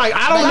what I'm saying? Like,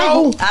 I don't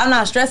know. I'm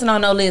not stressing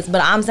on no list,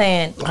 but I'm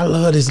saying. I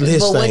love this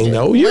list thing,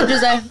 though. What'd you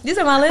say? You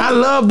said my list? I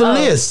love the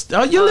list.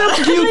 Oh, your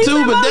list cute,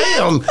 too, but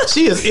damn,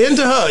 she is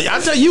into her. I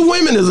tell you,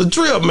 women is a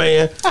trip,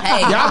 man.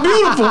 Hey. Y'all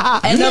beautiful.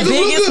 And the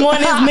biggest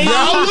one is me.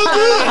 Y'all look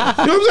good.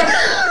 You know what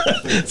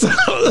I'm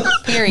saying?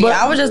 Period.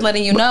 I was just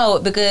letting you know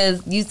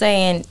because you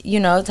saying,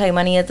 Tay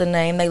Money is a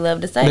name they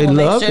love to say. Well,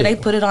 make sure they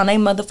put it on their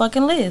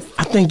motherfucking list.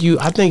 I think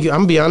I'm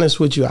gonna be honest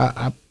with you.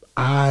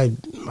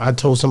 I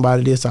told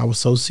somebody this. I was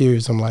so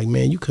serious. I'm like,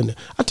 man, you couldn't.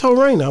 I told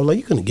Raina, I was like,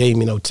 you couldn't have gave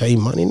me no Tay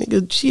Money,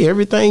 nigga. She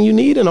everything you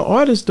need in an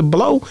artist to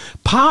blow,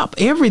 pop,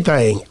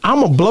 everything.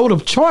 I'm gonna blow the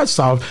charts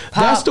off.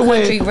 Pop, that's the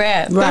way. country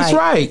rap. That's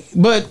right.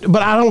 But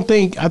I don't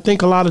think. I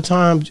think a lot of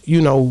times,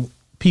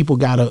 people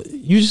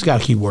you just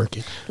gotta keep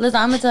working.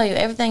 Listen, I'm gonna tell you,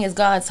 everything is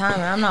God's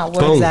timing. I'm not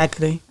worried. Boom.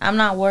 Exactly. I'm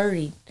not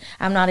worried.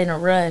 I'm not in a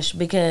rush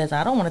because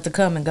I don't want it to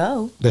come and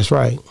go. That's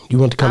right. You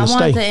want to come and stay.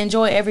 I want to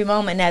enjoy every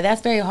moment. Now,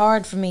 that's very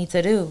hard for me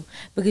to do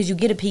because you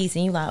get a piece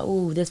and you like,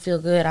 ooh, this feel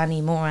good. I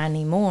need more. I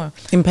need more.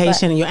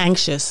 Impatient and you're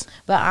anxious.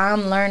 But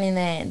I'm learning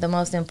that the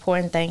most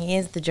important thing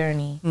is the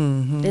journey.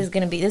 Mm-hmm.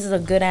 This is a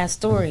good ass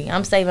story.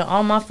 I'm saving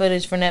all my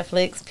footage for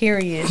Netflix.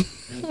 Period.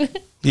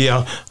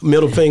 Yeah,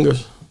 middle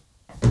fingers.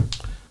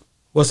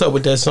 What's up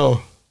with that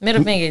song?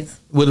 Middle fingers.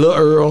 With Lil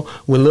Earl,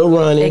 with Lil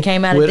Ronnie. It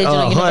came out of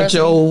Digital University.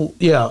 Honcho,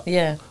 yeah.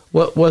 Yeah.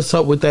 What's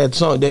up with that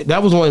song?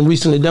 That was one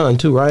recently done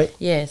too, right?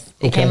 Yes.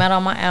 It came out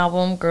on my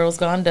album, Girls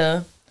Gone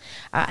Duh.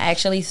 I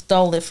actually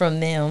stole it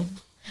from them.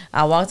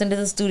 I walked into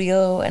the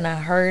studio and I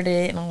heard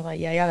it and I was like,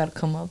 yeah, y'all gotta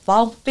come up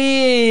off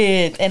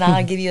it. And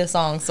I'll give you a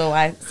song. So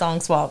I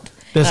song swapped.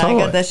 That's I hard.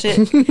 got that shit.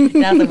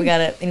 And I was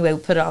like, we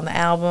put it on the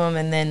album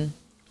and then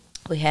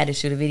we had to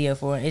shoot a video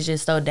for it. It's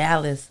just so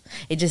Dallas.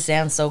 It just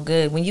sounds so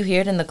good. When you hear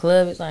it in the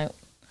club, it's like,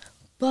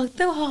 fuck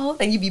the hole.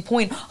 And you be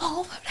pointing,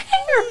 oh,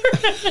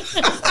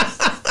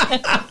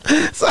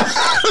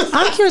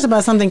 I'm curious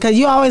about something because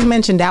you always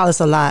mention Dallas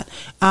a lot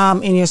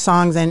in your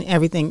songs and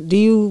everything. Do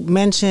you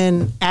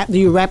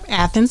rap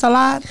Athens a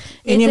lot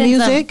in your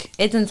music?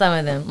 It's in some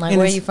of them. Like,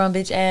 where you from,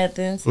 bitch,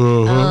 Athens?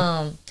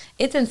 Mm-hmm.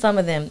 It's in some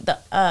of them.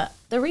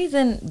 The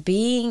reason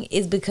being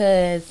is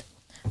because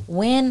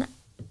when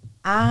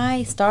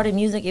I started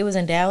music, it was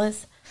in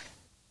Dallas.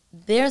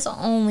 There's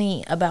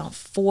only about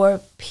 4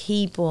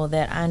 people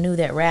that I knew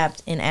that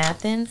rapped in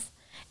Athens,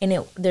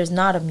 and there's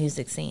not a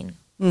music scene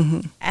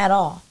at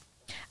all.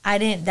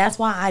 That's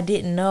why I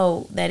didn't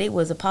know that it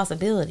was a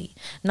possibility.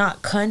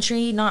 Not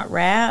country, not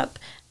rap,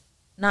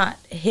 not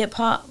hip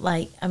hop.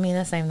 Like, I mean,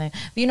 the same thing.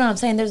 But you know what I'm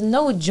saying? There's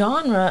no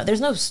genre.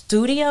 There's no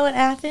studio in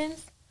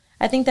Athens.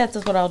 I think that's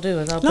just what I'll do.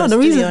 Is I'll put a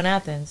studio in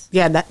Athens.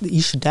 Yeah, that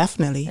you should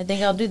definitely. I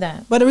think I'll do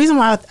that. But the reason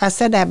why I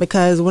said that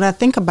because when I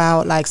think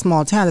about like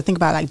small towns, I think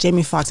about like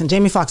Jamie Foxx, and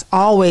Jamie Foxx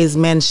always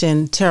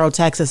mentioned Terrell,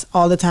 Texas,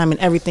 all the time in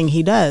everything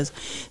he does.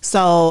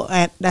 So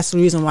that's the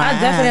reason why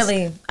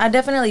I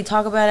definitely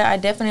talk about it. I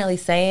definitely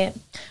say it.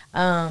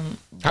 I've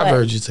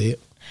heard you say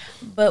it.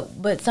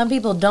 But some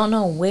people don't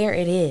know where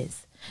it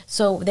is,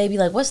 so they be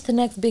like, "What's the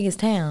next biggest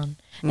town?"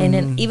 And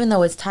then even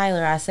though it's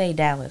Tyler, I say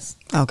Dallas.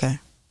 Okay.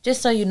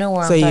 Just so you know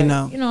where I'm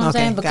talking. You know what I'm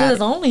saying? Because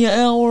it's only an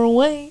hour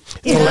away.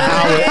 It's an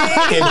hour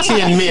and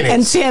 10 minutes.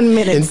 And 10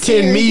 minutes.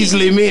 And 10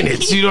 measly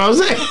minutes. You know what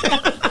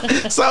I'm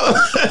saying? So,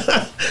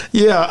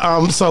 yeah.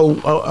 I'm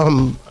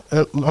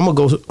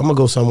gonna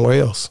go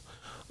somewhere else.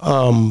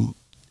 When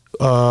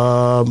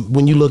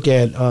you look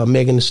at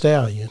Megan Thee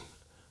Stallion,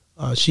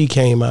 she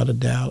came out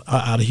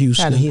of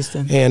Houston.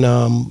 And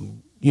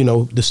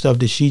the stuff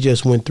that she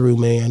just went through,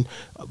 man.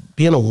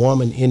 Being a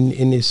woman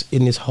in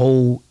this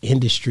whole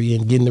industry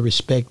and getting the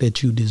respect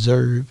that you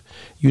deserve,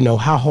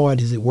 how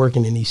hard is it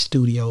working in these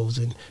studios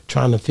and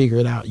trying to figure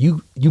it out?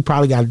 You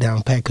probably got it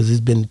down pat because it's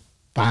been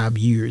 4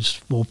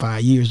 or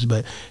 5 years,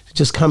 but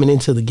just coming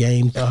into the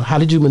game, how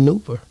did you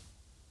maneuver?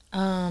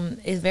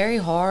 It's very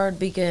hard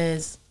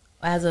because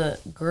as a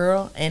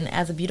girl and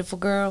as a beautiful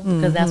girl,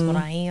 because that's what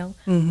I am,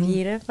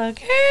 beautiful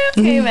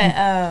girl.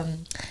 But,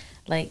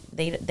 like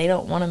they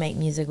don't want to make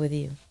music with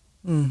you.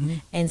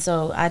 And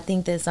so I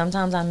think that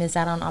sometimes I miss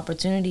out on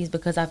opportunities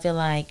because I feel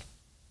like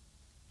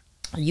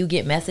you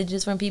get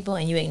messages from people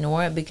and you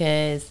ignore it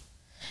because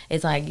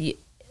it's like you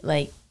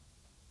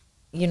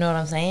know what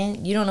I'm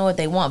saying? You don't know what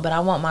they want, but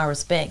I want my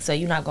respect, so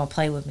you're not going to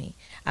play with me.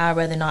 I'd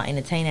rather not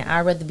entertain it.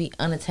 I'd rather be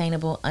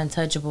unattainable,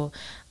 untouchable.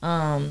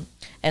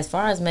 As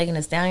far as Megan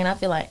Thee Stallion, I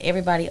feel like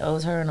everybody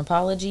owes her an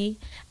apology.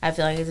 I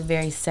feel like it's a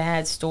very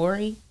sad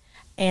story.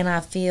 And I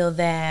feel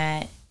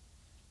that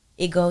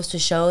it goes to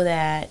show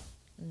that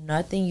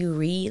nothing you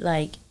read,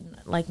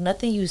 like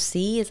nothing you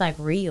see is like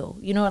real.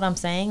 You know what I'm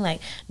saying?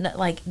 Like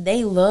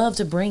they love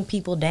to bring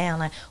people down.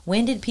 Like,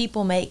 when did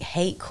people make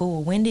hate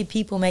cool? When did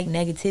people make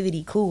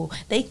negativity cool?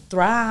 They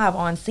thrive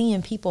on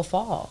seeing people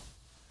fall.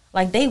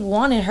 Like, they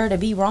wanted her to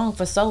be wrong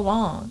for so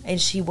long, and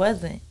she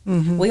wasn't.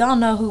 We all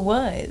know who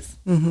was.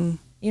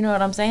 You know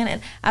what I'm saying?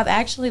 And I've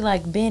actually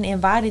been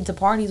invited to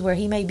parties where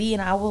he may be,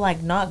 and I will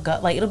not go.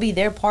 Like, it'll be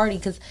their party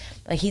because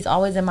he's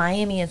always in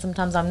Miami, and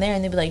sometimes I'm there,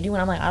 and they'll be like, "Dude,"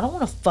 I'm like, I don't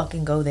want to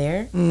fucking go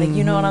there. Like,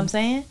 you know what I'm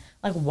saying?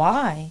 Like,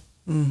 why?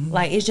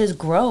 Like, it's just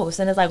gross.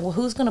 And it's like, well,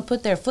 who's gonna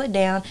put their foot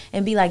down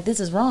and be like,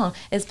 this is wrong?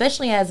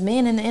 Especially as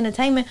men in the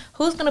entertainment,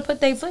 who's gonna put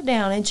their foot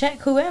down and check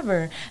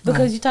whoever?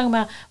 Because you're talking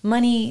about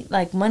money,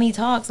 like money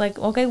talks. Like,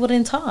 okay, well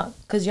then talk,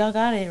 because y'all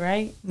got it,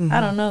 right?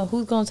 I don't know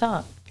who's gonna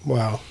talk.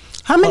 Wow.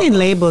 How many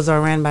labels are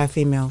ran by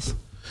females?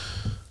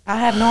 I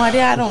have no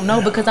idea. I don't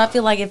know, because I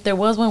feel like if there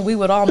was one, we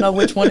would all know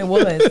which one it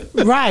was.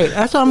 Right.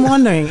 That's what I'm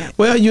wondering.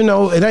 Well, you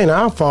know, it ain't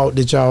our fault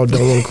that y'all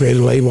don't want to create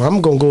a label.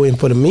 I'm going to go in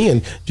for the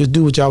men. Just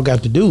do what y'all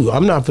got to do.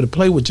 I'm not for to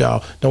play with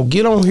y'all. Don't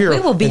get on here We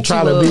will beat and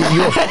try you to up. beat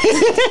you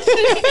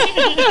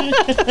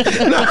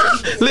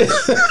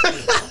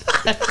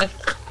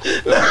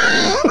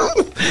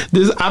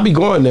up. I be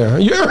going there.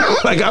 You're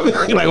like, I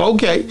be like,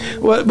 okay.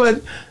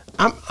 But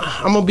I'm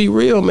gonna be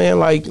real, man.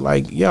 Like,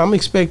 yeah, I'm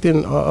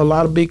expecting a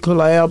lot of big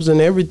collabs and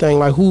everything.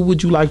 Like, who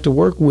would you like to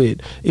work with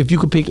if you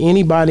could pick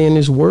anybody in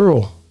this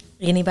world?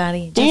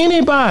 Anybody?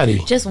 Anybody?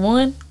 Just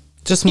one?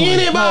 Just one.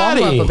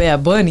 Anybody? I'm up for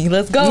Bad Bunny.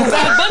 Let's go,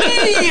 Bad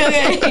Bunny.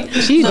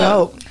 Okay. She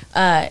dope.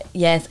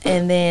 Yes,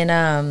 and then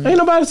Ain't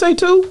nobody say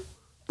two?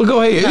 But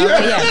go ahead.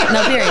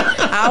 no, period.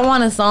 I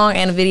want a song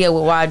and a video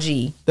with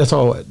YG. That's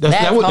hard.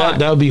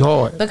 That would be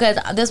hard. Because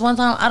this one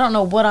time, I don't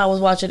know what I was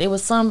watching. It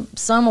was some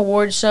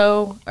award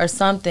show or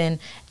something,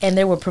 and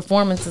there were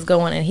performances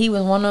going, and he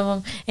was one of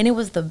them, and it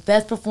was the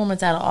best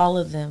performance out of all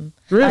of them.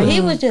 Really? Like,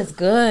 he was just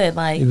good.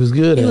 Like, He was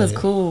good. He at was it.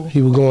 cool.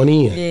 He was going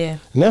in. Yeah.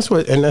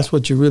 And that's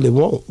what you really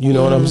want. You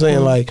know what I'm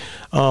saying? Like,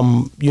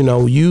 you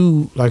know,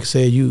 you, like I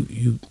said,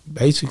 you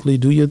basically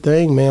do your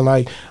thing, man.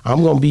 Like,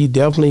 I'm gonna be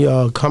definitely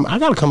I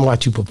gotta come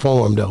watch you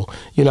perform though.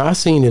 You know, I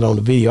seen it on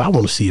the video. I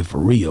want to see it for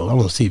real. I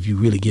want to see if you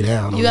really get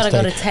out. You gotta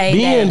go to Tay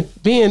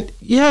Day.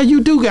 Yeah,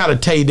 you do got a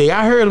Tay Day.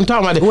 I heard him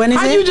talking about that. When is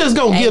How it? you just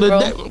gonna April.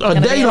 get a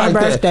day like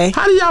birthday. that?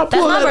 How do y'all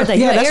pull That's my that? birthday.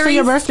 Yeah, You that's for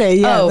your Aries? birthday.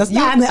 Yeah, Oh, that's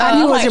I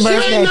knew it was your She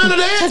birthday. ain't none of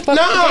that. No.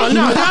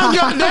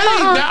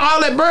 That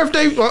all that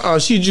birthday.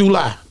 She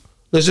July.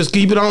 Let's just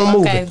keep it on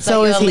moving. Okay,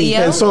 So you is a he. Leo?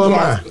 And so am I. You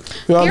know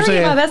what I'm Period.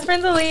 saying? My best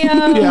friend's a Leo.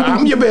 Yeah,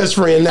 I'm your best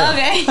friend now.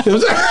 Okay. You know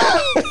what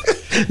I'm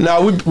saying?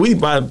 No, we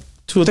about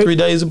 2 or 3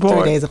 days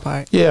apart. 3 days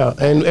apart. Yeah,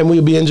 and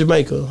we'll be in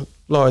Jamaica.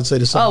 Lord say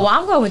the same. Oh, well,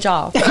 I'm going with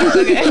y'all.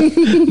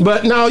 Okay.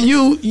 But now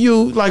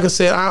you like I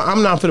said,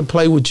 I'm not going to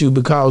play with you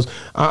because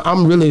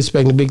I'm really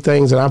expecting big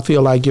things, and I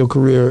feel like your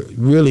career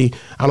really.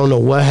 I don't know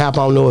what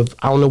happened.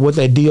 I don't know what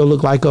that deal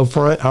looked like up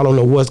front. I don't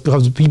know what's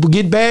because people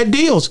get bad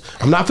deals.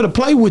 I'm not going to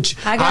play with you.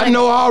 I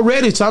know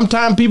already.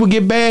 Sometimes people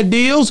get bad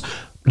deals.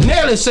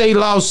 Nelly say he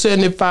lost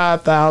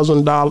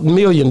 $75,000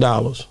 million.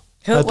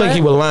 I think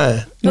he was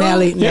lying.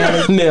 Nelly.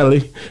 Yeah,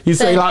 Nelly. He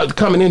say like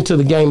coming into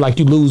the game like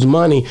you lose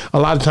money. A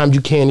lot of times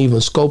you can't even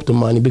scope the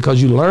money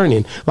because you're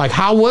learning. Like,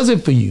 how was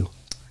it for you?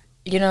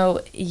 You know,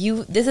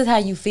 this is how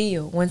you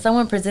feel. When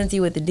someone presents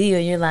you with the deal,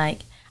 you're like,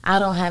 I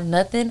don't have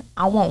nothing.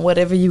 I want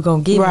whatever you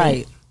gonna give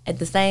me. At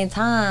the same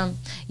time,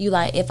 you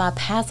like, if I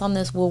pass on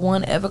this, will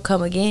one ever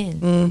come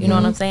again? You know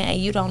what I'm saying? And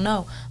you don't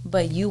know.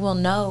 But you will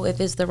know if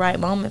it's the right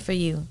moment for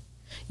you.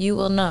 You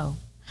will know.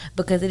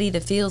 Because it either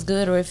feels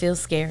good or it feels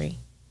scary.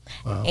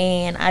 Wow.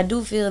 And I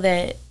do feel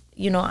that,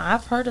 you know,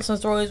 I've heard of some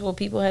stories where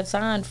people have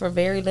signed for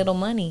very little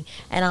money,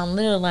 and I'm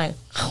literally like,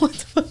 what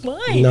the fuck?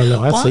 Why?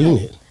 No, I've seen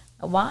it.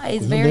 Why?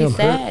 It's very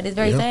sad. It's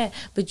very sad.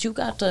 But you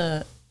got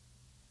to.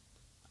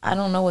 I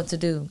don't know what to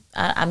do.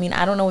 I mean,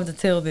 I don't know what to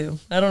tell them.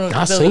 I don't know. What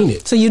I've to seen them.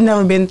 it. So you've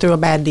never been through a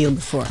bad deal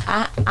before?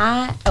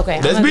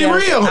 Okay. Let's be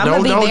real.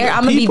 I'm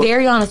gonna be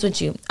very honest with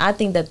you. I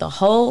think that the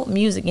whole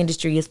music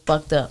industry is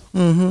fucked up.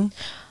 Mm-hmm.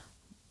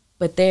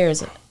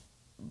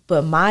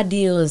 But my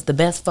deal is the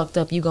best fucked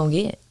up you gonna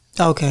get.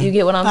 Okay. You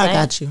get what I'm saying? I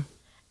got you.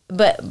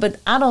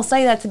 But I don't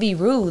say that to be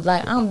rude.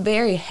 Like, I'm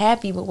very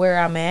happy with where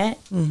I'm at.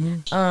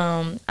 Mm-hmm.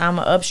 I'm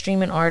an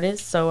upstreaming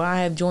artist, so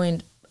I have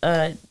joined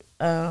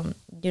Interscope.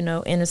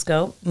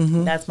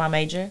 Mm-hmm. That's my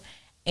major.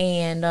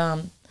 And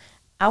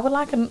I would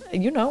like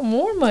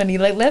more money.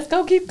 Like, let's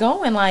go keep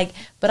going. Like,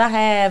 but I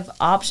have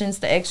options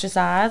to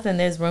exercise and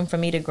there's room for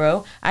me to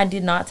grow. I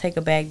did not take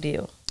a bag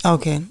deal.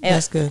 Okay.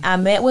 That's good. I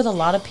met with a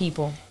lot of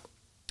people.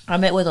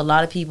 And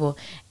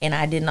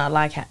I did not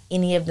like how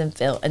any of them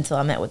felt until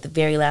I met with the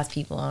very last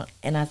people.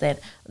 And I said,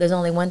 there's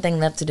only one thing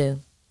left to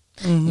do.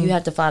 Mm-hmm. You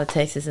have to fly to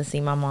Texas and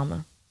see my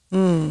mama.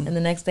 And the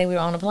next day we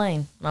were on a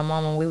plane. My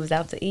mama, we was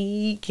out to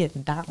eat. Hey.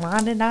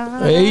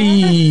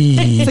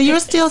 So you're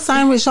still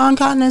signed with Sean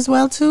Cotton as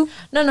well, too?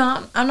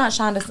 No, I'm not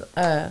signed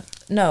to...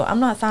 No, I'm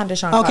not signed to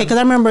Sean Cotton. Okay, because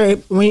I remember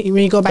when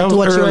you go back to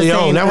what you were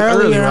saying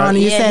earlier on,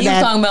 you said he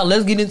that... was talking about,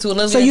 let's get into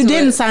it, So you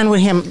didn't sign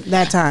with him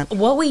that time?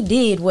 What we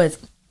did was,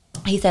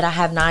 he said, I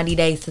have 90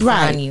 days to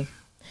sign you.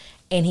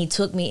 And he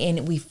took me,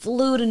 and we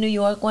flew to New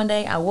York one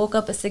day. I woke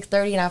up at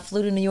 6:30, and I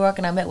flew to New York,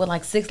 and I met with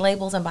like 6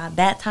 labels. And by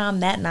that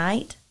time, that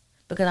night,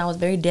 because I was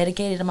very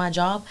dedicated to my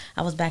job,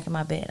 I was back in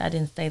my bed. I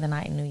didn't stay the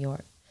night in New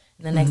York.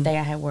 And the next day,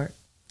 I had work.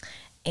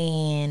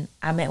 And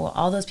I met with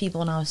all those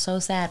people, and I was so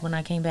sad when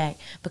I came back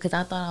because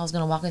I thought I was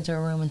going to walk into a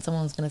room and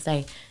someone was going to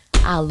say,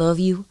 I love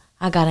you.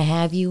 I got to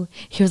have you.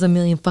 Here's $1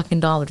 million fucking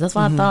dollars. That's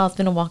what I thought I was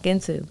going to walk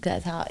into.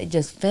 That's how it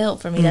just felt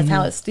for me. That's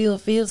how it still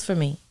feels for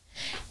me.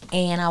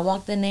 And I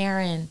walked in there,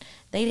 and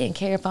they didn't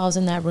care if I was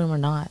in that room or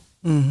not.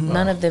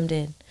 None of them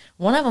did.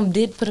 One of them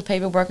did put a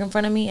paperwork in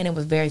front of me, and it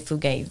was very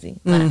fugazi.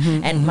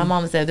 And my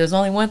mom said, there's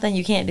only one thing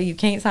you can't do. You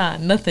can't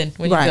sign nothing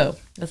when you go.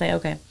 I say,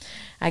 okay.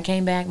 I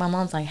came back. My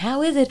mom's like,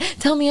 how is it?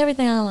 Tell me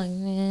everything. I'm like,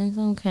 man, it's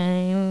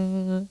okay.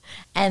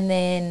 And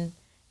then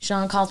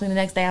Sean calls me the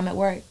next day. I'm at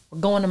work. We're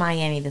going to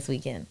Miami this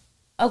weekend.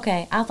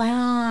 Okay. I was like,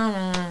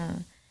 oh.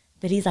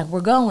 But he's like,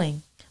 we're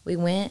going. We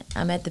went.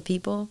 I met the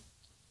people.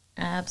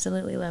 I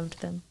absolutely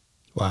loved them.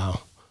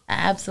 Wow. I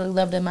absolutely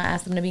loved them. I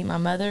asked them to meet my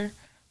mother.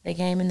 They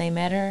came and they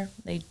met her.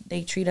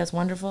 They treat us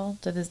wonderful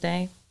to this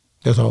day.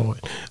 That's all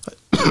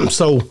right.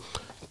 So,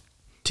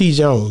 T.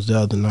 Jones, the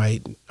other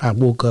night, I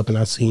woke up and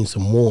I seen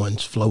some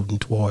ones floating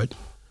toward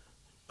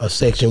a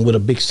section with a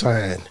big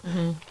sign.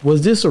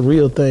 Was this a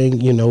real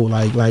thing? You know,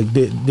 like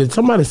did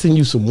somebody send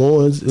you some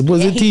ones?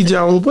 Was it T.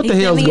 Jones? What the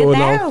hell's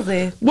going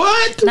on?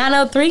 What?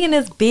 903 in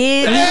this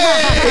bitch.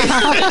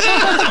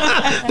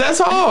 That's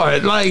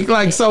hard.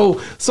 Like so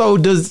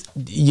does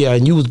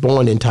and you was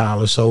born in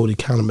Tyler, so it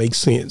kind of makes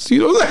sense.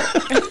 You know what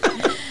I'm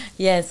saying?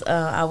 Yes,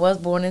 I was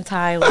born in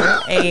Tyler,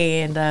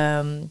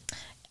 and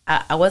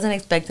I wasn't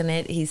expecting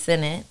it. He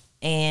sent it.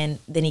 And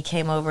then he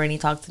came over and he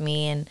talked to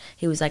me, and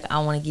he was like, I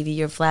want to give you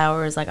your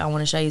flowers. Like, I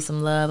want to show you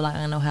some love. Like,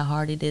 I know how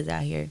hard it is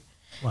out here.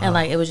 Wow. And,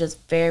 like, it was just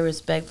very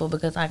respectful,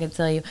 because I can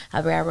tell you,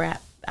 I've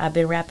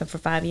been rapping for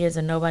 5 years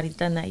and nobody's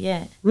done that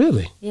yet.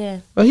 Really? Yeah.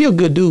 Well, he a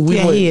good dude.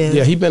 He is.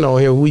 Yeah, he been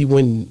on here. We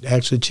went and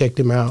actually checked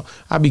him out.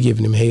 I be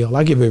giving him hell.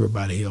 I give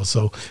everybody hell.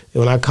 So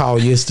when I call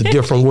you, it's a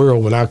different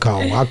world when I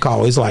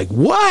call. It's like,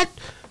 what?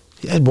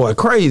 That boy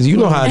crazy. You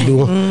know how I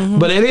do him.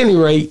 But at any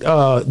rate,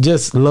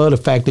 just love the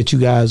fact that you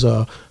guys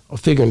are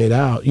figuring it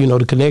out. You know,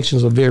 the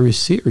connections are very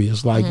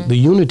serious. Like the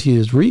unity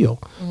is real.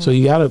 So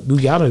we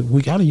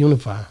gotta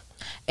unify.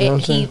 You know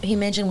he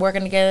mentioned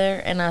working together,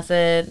 and I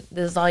said,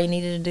 this is all you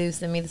needed to do,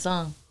 send me the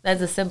song.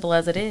 That's as simple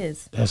as it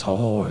is. That's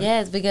hard.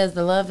 Yes, because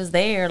the love is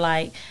there.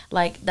 Like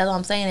that's what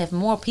I'm saying. If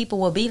more people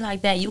will be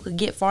like that, you could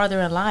get farther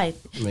in life.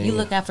 Man. You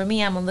look out for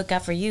me, I'm gonna look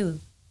out for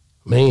you.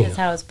 Man, that's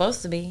how it's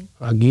supposed to be.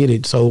 I get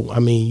it. So I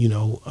mean, you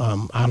know,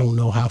 I don't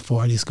know how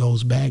far this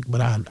goes back,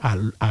 but I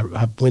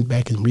went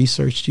back and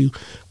researched you,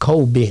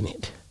 Cole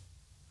Bennett.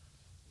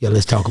 Yeah,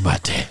 let's talk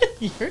about that.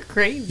 You're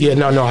crazy. Yeah,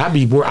 no,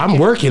 I'm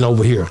working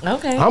over here.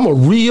 Okay. I'm a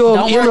real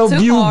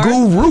interview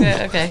guru.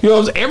 Okay. You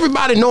know,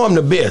 everybody know I'm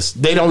the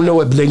best. They don't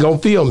know it, but they gonna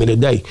feel me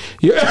today.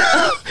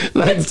 Yeah.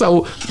 Like,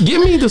 so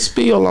give me the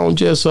spiel on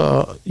just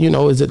you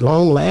know, is it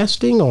long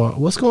lasting or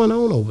what's going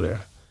on over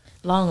there?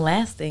 Long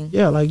lasting.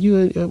 Yeah, like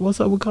you. What's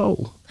up with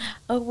Cole?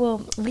 Oh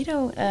well, we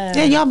don't.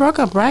 Yeah, y'all broke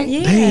up, right?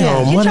 Yeah.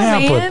 Damn, what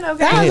happened?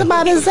 Okay. I was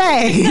about to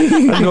say.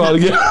 I know how to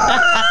get.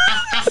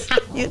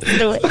 You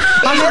do it.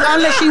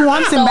 Unless she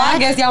wants him back. I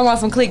guess y'all want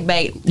some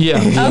clickbait. Yeah.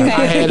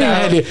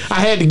 Okay. I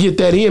had to get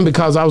that in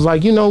because I was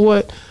like, you know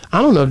what?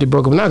 I don't know if they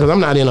broke up or not because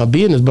I'm not in her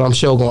business, but I'm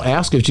sure gonna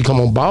ask her if she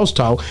come on Boss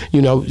Talk.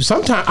 You know,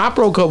 sometime I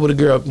broke up with a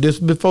girl this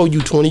before you,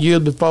 20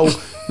 years before.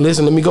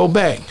 Listen, let me go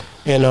back.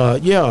 And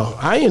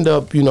I end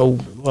up, you know,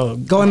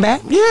 going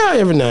back. Yeah,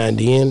 every now and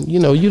then. You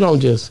know, you don't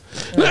just.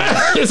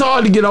 It's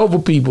hard to get over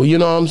people. You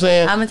know what I'm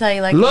saying? I'm gonna tell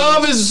you, like,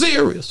 love is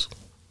serious.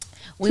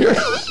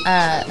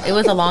 It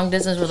was a long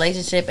distance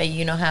relationship, and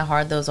you know how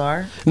hard those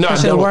are. No, I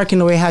don't working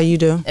the way how you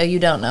do. Oh, you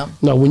don't know.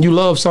 No, when you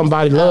love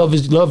somebody, love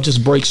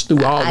just breaks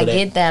through all of that.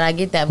 I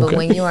get that. But okay.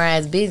 When you are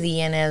as busy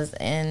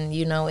and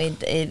you know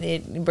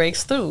it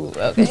breaks through.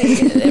 Okay,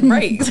 it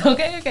breaks.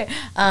 Okay.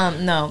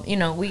 No, you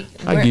know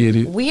I get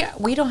it.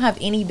 We don't have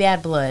any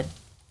bad blood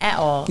at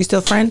all. You still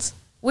friends?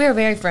 We're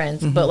very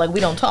friends, but like we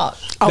don't talk.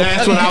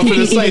 That's what I was going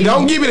to say.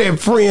 Don't give me that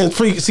friend.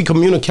 See,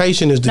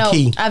 communication is the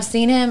key. I've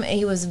seen him.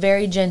 He was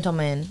very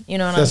gentleman. You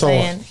know what I'm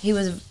saying? All. He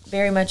was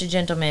very much a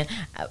gentleman.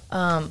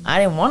 I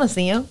didn't want to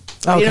see him.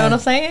 Okay. You know what I'm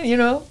saying? You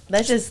know,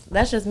 that's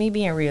just me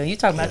being real. You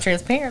talking about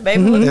transparent,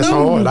 baby? That's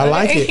hard. I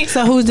like it.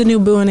 So who's the new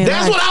boo in it?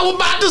 That's what I was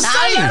about to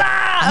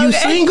say. You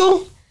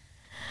single?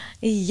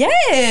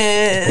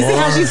 Yes. See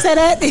how she said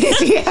that?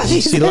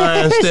 She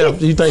lying,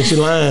 Steph. You think she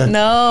lying?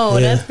 No,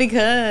 that's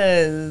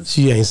because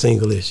she ain't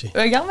single, is she?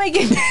 Y'all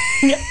making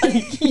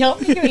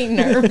me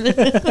nervous.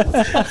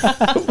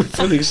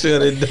 Really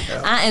shut it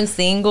down. I am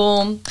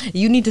single.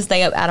 You need to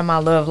stay up out of my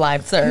love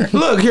life, sir.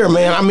 Look here,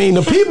 man. I mean,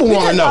 the people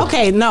want to know.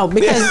 Okay, no,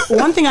 because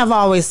one thing I've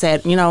always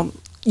said, you know,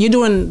 you're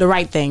doing the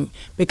right thing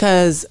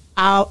because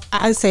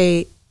I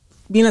say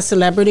being a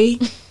celebrity.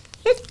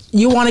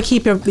 You want to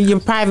keep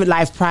your private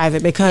life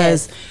private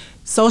because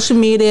social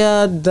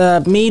media,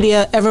 the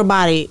media,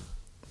 everybody,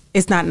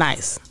 it's not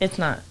nice. It's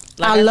not.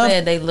 Like I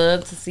said, they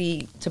love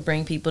to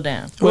bring people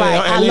down. Well,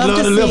 right. And they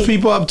love to lift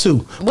people up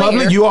too.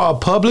 Public, you are a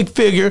public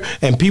figure,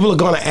 and people are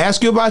going to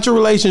ask you about your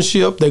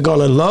relationship. They're going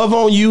to love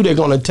on you. They're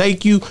going to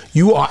take you.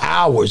 You are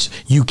ours.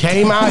 You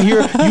came out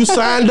here. You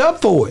signed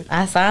up for it.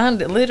 I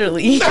signed it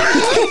literally.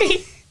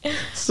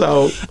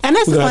 So, and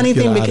that's the funny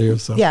thing.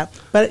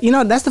 But you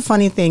know, that's the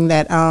funny thing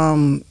that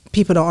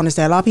people don't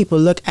understand. A lot of people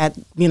look at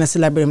being a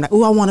celebrity and like,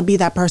 oh, I want to be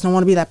that person. I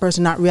want to be that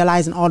person, not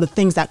realizing all the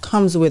things that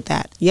comes with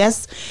that.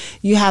 Yes,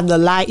 you have the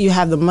light, you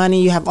have the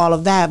money, you have all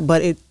of that,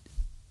 but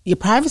your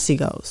privacy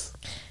goes.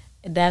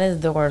 That is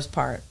the worst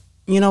part.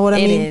 You know what I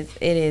mean?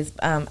 It is.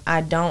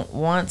 I don't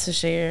want to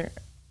share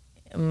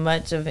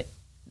much of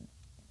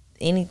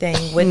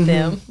anything with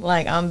them.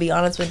 Like, I'm gonna be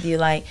honest with you.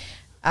 Like,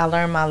 I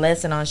learned my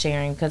lesson on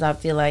sharing because I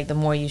feel like the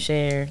more you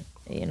share,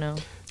 you know.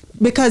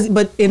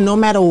 But no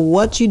matter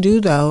what you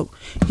do, though,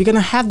 you're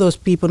gonna have those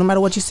people. No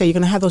matter what you say, you're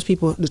gonna have those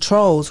people, the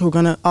trolls, who are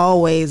gonna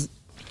always.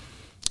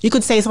 You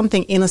could say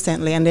something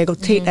innocently, and they're gonna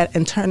take that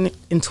and turn it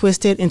and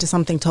twist it into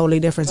something totally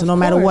different. So no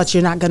matter what,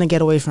 you're not gonna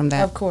get away from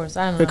that. Of course,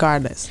 I know.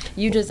 Regardless,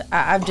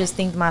 I just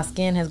think my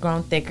skin has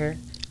grown thicker.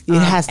 It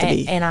has to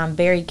be, and I'm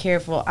very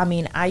careful. I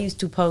mean, I used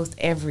to post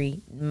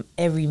every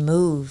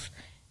move,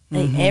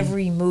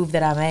 every move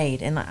that I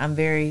made, and I'm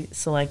very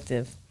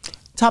selective.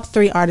 Top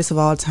 3 artists of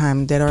all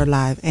time, dead or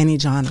alive, any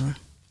genre.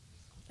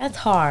 That's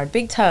hard.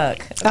 Big Tuck.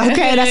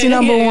 Okay, that's your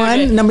number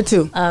 1. Number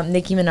 2.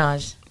 Nicki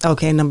Minaj.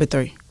 Okay, number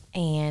 3.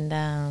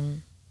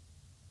 And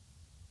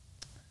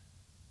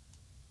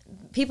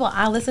people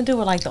I listen to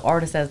are like the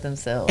artists as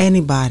themselves.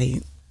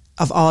 Anybody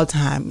of all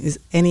time, is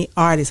any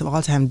artist of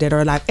all time, dead or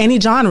alive, any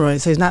genre.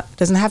 So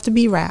doesn't have to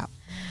be rap.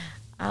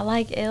 I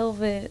like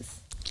Elvis.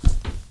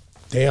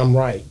 Damn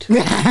right.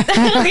 Okay.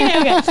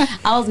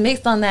 I was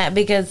mixed on that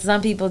because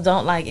some people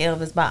don't like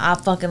Elvis, but I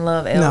fucking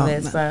love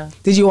Elvis, bro.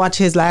 Did you watch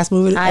his last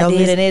movie, I Elvis?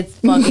 did, and it's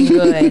fucking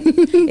good.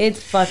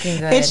 It's fucking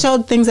good. It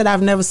showed things that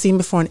I've never seen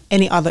before in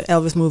any other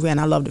Elvis movie,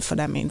 and I loved it for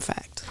that main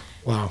fact.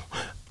 Wow.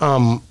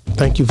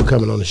 Thank you for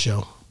coming on the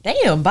show.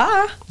 Damn,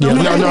 bye. Yeah,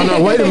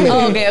 no, wait a minute.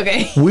 Oh,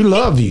 okay. We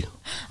love you.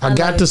 I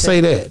got to say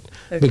that.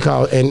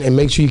 Because and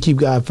make sure you keep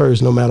God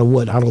first no matter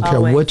what. I don't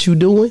care what you're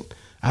doing.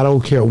 I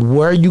don't care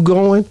where you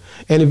going.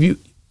 And if you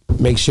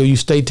make sure you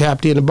stay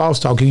tapped in the Boss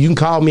Talk. You can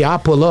call me. I'll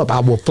pull up. I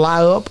will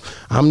fly up.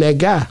 I'm that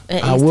guy.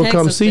 I will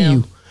come see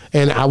you.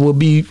 And I will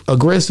be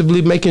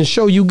aggressively making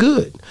sure you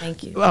good.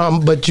 Thank you.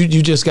 But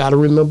you just got to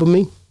remember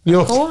me. You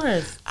know? Of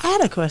course. I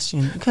had a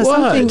question. Because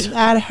something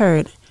I'd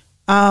heard.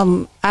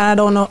 I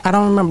don't know. I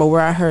don't remember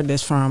where I heard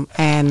this from.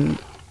 And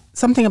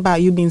something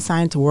about you being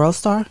signed to World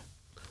Star?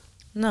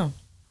 No.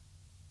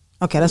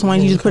 Okay, that's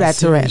wanted you to put that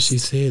to rest. She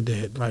said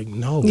that, like,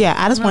 no. Yeah,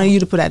 I just wanted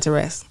you to put that to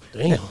rest.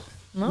 Damn.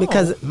 No.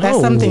 Because that's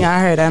something I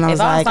heard, and I was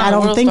like, I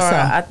don't think so.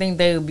 I think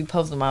they would be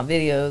posting my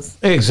videos.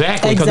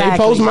 Exactly, because they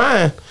post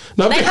mine.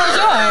 No, they post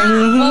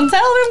yours. Well,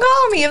 tell them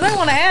call me if they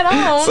want to add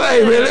on.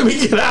 Say, man, let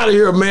me get out of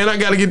here, man. I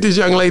got to get this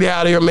young lady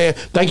out of here, man.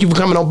 Thank you for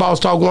coming on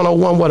Boss Talk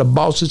 101, where the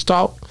bosses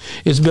talk.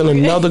 It's been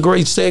another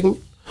great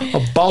segment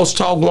of Boss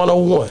Talk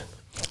 101.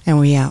 And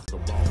we out.